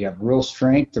 Whether you have real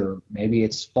strength or maybe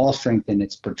it's false strength and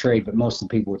it's portrayed, but most of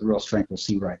the people with real strength will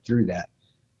see right through that.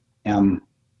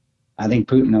 I think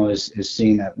Putin, though, is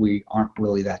seeing that we aren't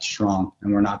really that strong,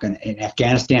 and we're not going to. In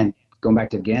Afghanistan, going back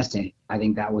to Afghanistan, I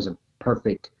think that was a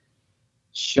perfect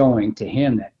showing to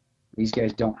him that these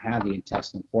guys don't have the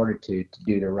intestinal fortitude to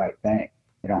do the right thing.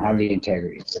 They don't have the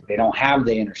integrity. They don't have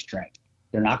the inner strength.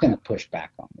 They're not going to push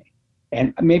back on me.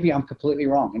 And maybe I'm completely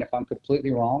wrong. And if I'm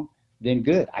completely wrong, then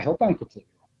good. I hope I'm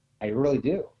completely wrong. I really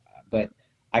do. But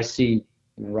I see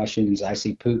Russians, I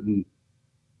see Putin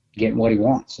getting what he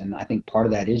wants. And I think part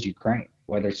of that is Ukraine,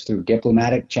 whether it's through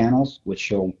diplomatic channels, which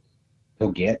he'll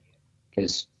get,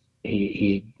 because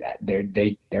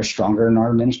they're stronger in our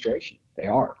administration. They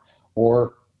are.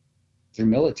 Or through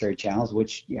military channels,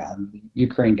 which,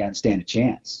 Ukraine can't stand a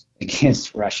chance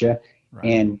against Russia. Right.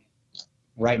 And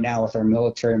right now with our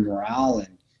military morale,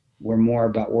 and we're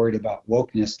more worried about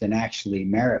wokeness than actually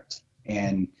merit,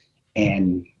 and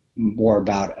more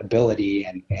about ability,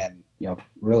 and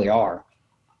really are.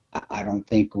 I don't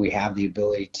think we have the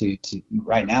ability to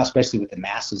right now, especially with the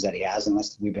masses that he has,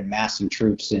 unless we've been massing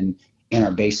troops in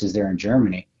our bases there in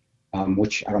Germany,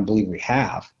 which I don't believe we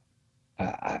have.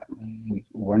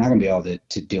 We're not going to be able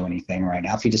to do anything right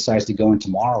now. If he decides to go in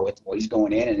tomorrow, he's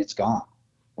going in and it's gone.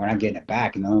 We're not getting it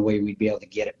back. And the only way we'd be able to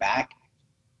get it back,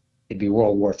 it'd be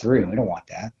World War III. We don't want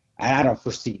that. I don't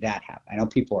foresee that happening. I know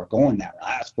people are going that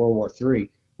route. That's World War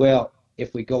III. Well,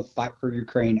 if we go fight for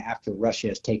Ukraine after Russia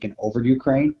has taken over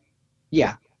Ukraine,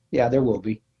 yeah, there will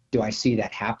be. Do I see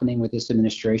that happening with this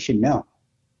administration? No.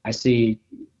 I see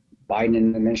Biden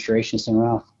and the administration saying,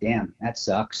 well, damn, that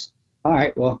sucks. All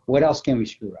right, well, what else can we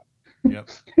screw up? Yep.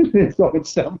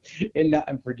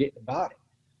 And forget about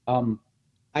it.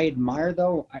 I admire,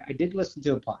 though, I did listen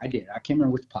to I can't remember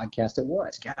which podcast it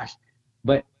was, gosh,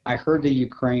 but I heard the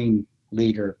Ukraine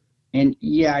leader, and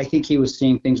I think he was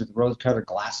seeing things with rose-colored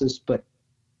glasses, but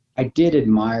I did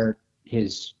admire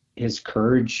his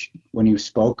courage when he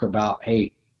spoke about,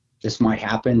 hey, this might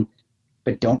happen,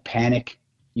 but don't panic,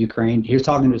 Ukraine. He was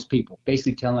talking to his people,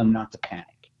 basically telling them not to panic.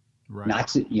 Right. Not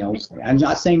to, I'm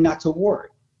not saying not to worry.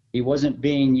 He wasn't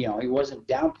being, he wasn't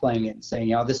downplaying it and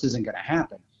saying, this isn't going to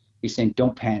happen. He's saying,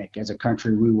 don't panic. As a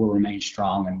country, we will remain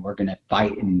strong, and we're going to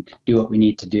fight and do what we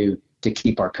need to do to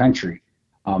keep our country.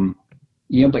 But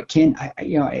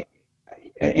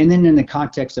and then in the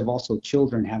context of also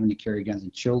children having to carry guns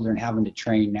and children having to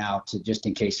train now to just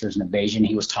in case there's an invasion,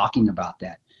 he was talking about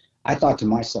that. I thought to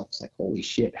myself, it's like, holy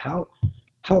shit, how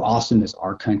awesome is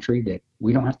our country that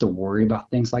we don't have to worry about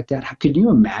things like that? Could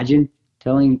you imagine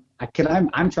I'm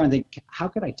trying to think, how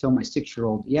could I tell my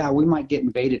 6-year-old, we might get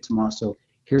invaded tomorrow, so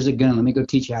here's a gun, let me go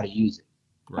teach you how to use it.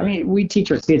 Right. I mean, we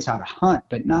teach our kids how to hunt,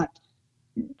 but not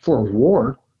for a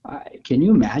war. Can you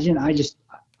imagine?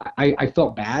 I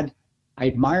felt bad. I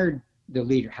admired the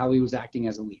leader, how he was acting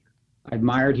as a leader. I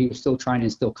admired he was still trying to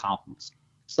instill confidence.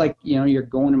 It's like, you're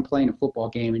going and playing a football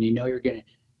game and you're going to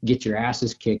get your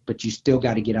asses kicked, but you still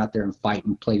got to get out there and fight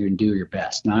and play and do your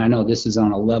best. Now, I know this is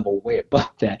on a level way above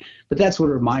that, but that's what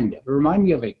it reminded me of. It reminded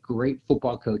me of a great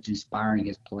football coach inspiring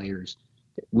his players.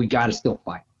 We got to still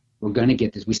fight. We're going to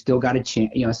get this. We still got a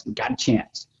chance, got a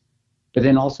chance. But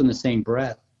then also in the same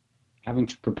breath, having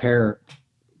to prepare,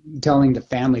 telling the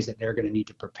families that they're going to need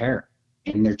to prepare,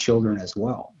 and their children as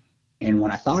well. And when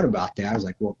I thought about that, I was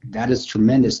like, well, that is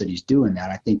tremendous that he's doing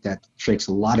that. I think that takes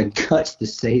a lot of guts to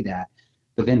say that.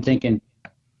 But then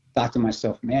thought to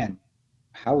myself, man,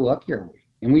 how lucky are we?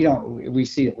 And we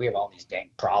see that we have all these dang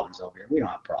problems over here. We don't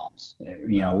have problems.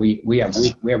 We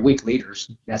have weak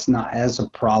leaders. That's a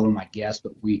problem, I guess,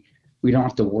 but we don't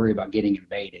have to worry about getting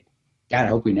invaded. God, I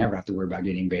hope we never have to worry about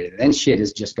getting invaded. Then shit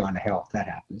has just gone to hell if that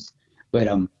happens. But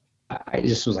I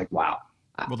just was like, wow.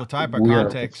 Well, the type of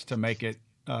context to make it,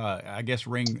 I guess,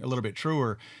 ring a little bit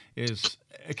truer is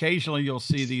occasionally you'll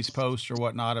see these posts or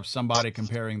whatnot of somebody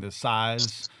comparing the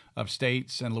size of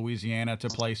states in Louisiana to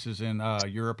places in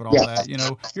Europe and all that.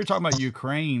 You're talking about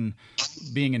Ukraine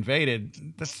being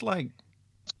invaded. That's like,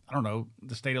 I don't know,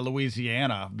 the state of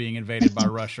Louisiana being invaded by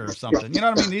Russia or something. You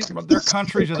know what I mean? They're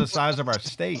countries of the size of our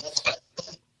states.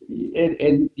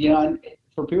 And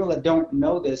for people that don't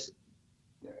know this,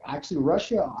 actually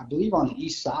Russia, I believe on the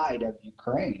east side of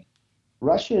Ukraine,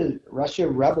 Russia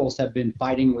rebels have been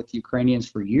fighting with Ukrainians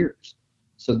for years.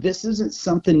 So this isn't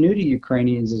something new to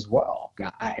Ukrainians as well.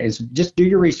 Guys, just do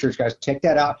your research, guys. Check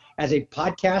that out. As a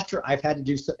podcaster, I've had to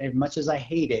do so, as much as I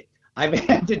hate it, I've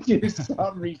had to do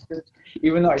some research,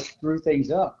 even though I screw things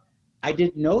up. I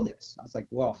didn't know this. I was like,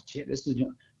 well, shit, this is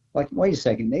like, wait a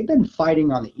second. They've been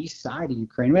fighting on the east side of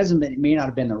Ukraine. It may not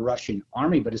have been the Russian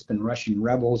army, but it's been Russian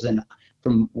rebels. And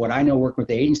from what I know, working with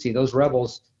the agency, those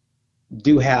rebels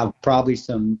do have probably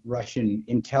some Russian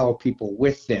intel people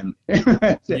with them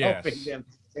helping them.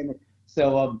 And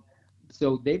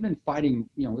so they've been fighting,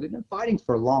 they've been fighting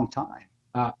for a long time.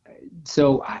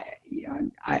 So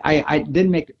I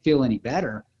didn't make it feel any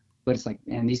better, but it's like,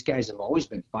 man, these guys have always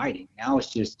been fighting. Now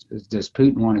it's just, does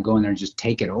Putin want to go in there and just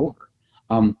take it over?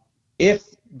 If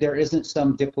there isn't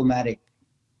some diplomatic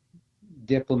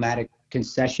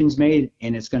concessions made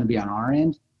and it's going to be on our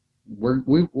end, we're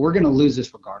going to lose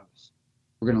this regardless.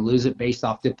 We're going to lose it based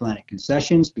off diplomatic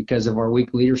concessions because of our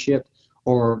weak leadership,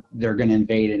 or they're going to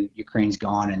invade and Ukraine's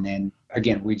gone. And then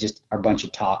again, we just are a bunch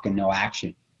of talk and no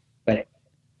action. But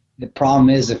the problem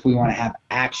is, if we want to have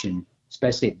action,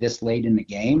 especially this late in the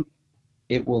game,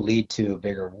 it will lead to a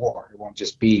bigger war. It won't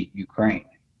just be Ukraine.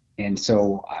 And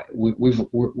so I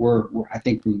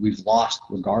think we've lost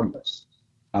regardless,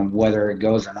 whether it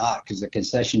goes or not, because the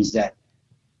concessions that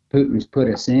Putin's put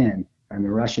us in and the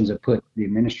Russians have put the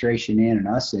administration in and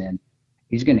us in,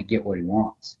 he's going to get what he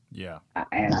wants. Yeah.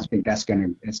 And I think it's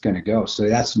going to go. So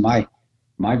that's my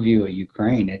view of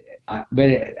Ukraine.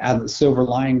 The silver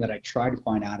lining that I tried to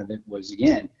find out of it was,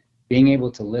 again, being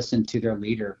able to listen to their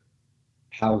leader,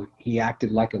 how he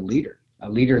acted like a leader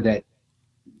that,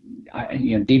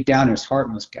 deep down in his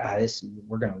heart was, God,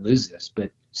 we're going to lose this,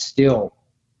 but still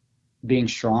being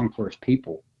strong for his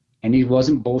people. And he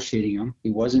wasn't bullshitting them.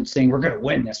 He wasn't saying, we're going to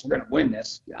win this. We're going to win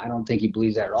this. I don't think he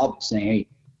believes that at all, but saying, hey,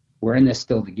 we're in this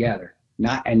still together.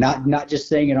 Not just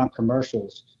saying it on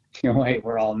commercials, hey,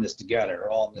 we're all in this together.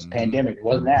 We're all in this pandemic. It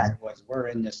wasn't that. It was, we're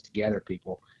in this together,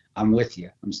 people. I'm with you.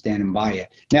 I'm standing by you.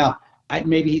 Now,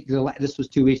 this was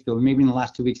 2 weeks ago. Maybe in the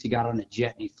last 2 weeks, he got on a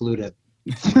jet and he flew to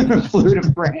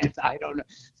France. I don't know.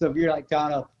 So if you're like,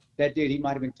 Tano, that dude, he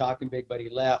might have been talking big, but he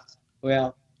left.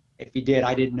 Well, if he did,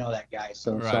 I didn't know that guy.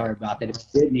 So right. Sorry about that. If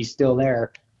he did and he's still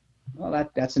there, well,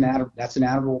 that's an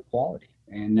admirable quality.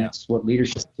 And that's what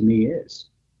leadership to me is.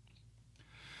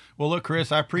 Well, look,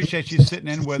 Chris, I appreciate you sitting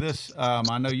in with us.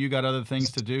 I know you got other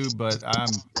things to do, but I'm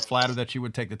flattered that you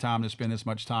would take the time to spend this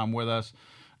much time with us.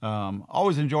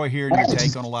 Always enjoy hearing your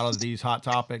take on a lot of these hot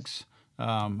topics.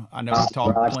 I know we've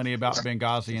talked plenty about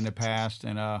Benghazi in the past,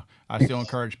 and I still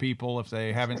encourage people, if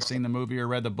they haven't seen the movie or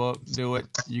read the book, do it.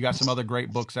 You got some other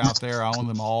great books out there. I own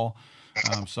them all.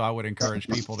 So I would encourage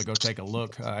people to go take a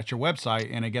look at your website.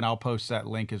 And again, I'll post that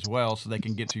link as well so they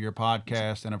can get to your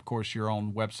podcast and, of course, your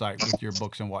own website with your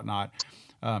books and whatnot.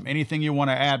 Anything you want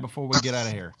to add before we get out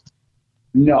of here?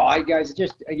 No, guys,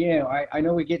 just, again, I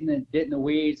know we get in the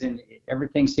weeds and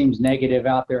everything seems negative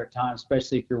out there at times,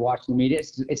 especially if you're watching the media.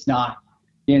 It's not.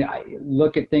 I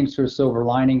look at things through a silver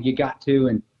lining. You got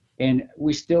to, and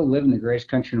we still live in the greatest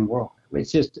country in the world.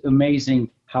 It's just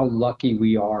amazing how lucky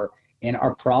we are. And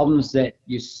our problems that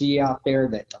you see out there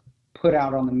that are put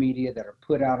out on the media, that are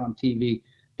put out on TV,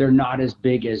 they're not as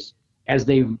big as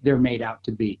they're made out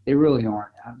to be. They really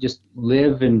aren't. Just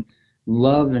live and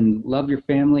love your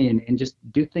family and just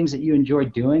do things that you enjoy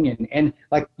doing. And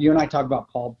like you and I talk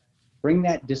about, Paul, bring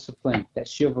that discipline, that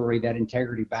chivalry, that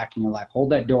integrity back in your life.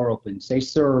 Hold that door open. Say,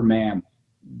 sir or ma'am.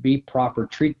 Be proper.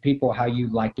 Treat people how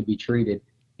you'd like to be treated.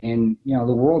 And, the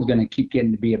world's going to keep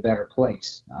getting to be a better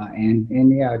place.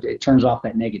 It turns off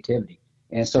that negativity.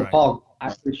 And so, right. Paul, I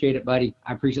appreciate it, buddy.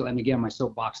 I appreciate letting me get on my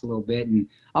soapbox a little bit. And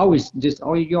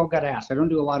you all got to ask. I don't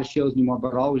do a lot of shows anymore,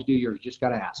 but I always do yours. Just got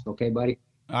to ask. Okay, buddy?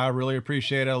 I really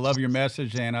appreciate it. I love your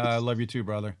message, and I love you too,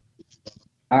 brother.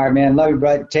 All right, man. Love you,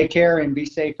 brother. Take care and be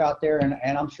safe out there.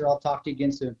 And I'm sure I'll talk to you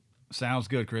again soon. Sounds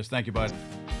good, Chris. Thank you, bud.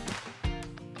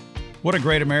 What a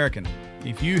great American.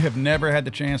 If you have never had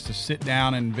the chance to sit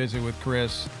down and visit with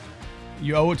Chris,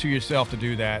 you owe it to yourself to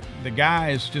do that. The guy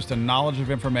is just a knowledge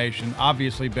of information,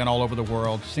 obviously been all over the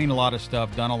world, seen a lot of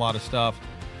stuff, done a lot of stuff,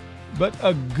 but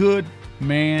a good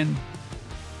man.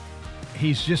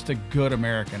 He's just a good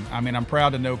American. I mean, I'm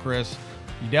proud to know Chris.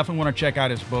 You definitely want to check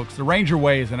out his books. The Ranger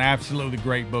Way is an absolutely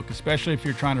great book, especially if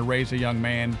you're trying to raise a young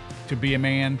man to be a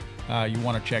man. You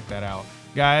want to check that out.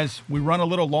 Guys, we run a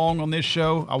little long on this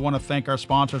show. I want to thank our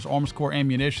sponsors, Armscore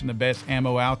Ammunition, the best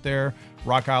ammo out there,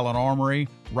 Rock Island Armory,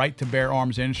 Right to Bear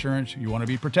Arms Insurance, you want to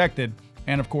be protected,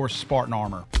 and of course, Spartan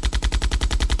Armor.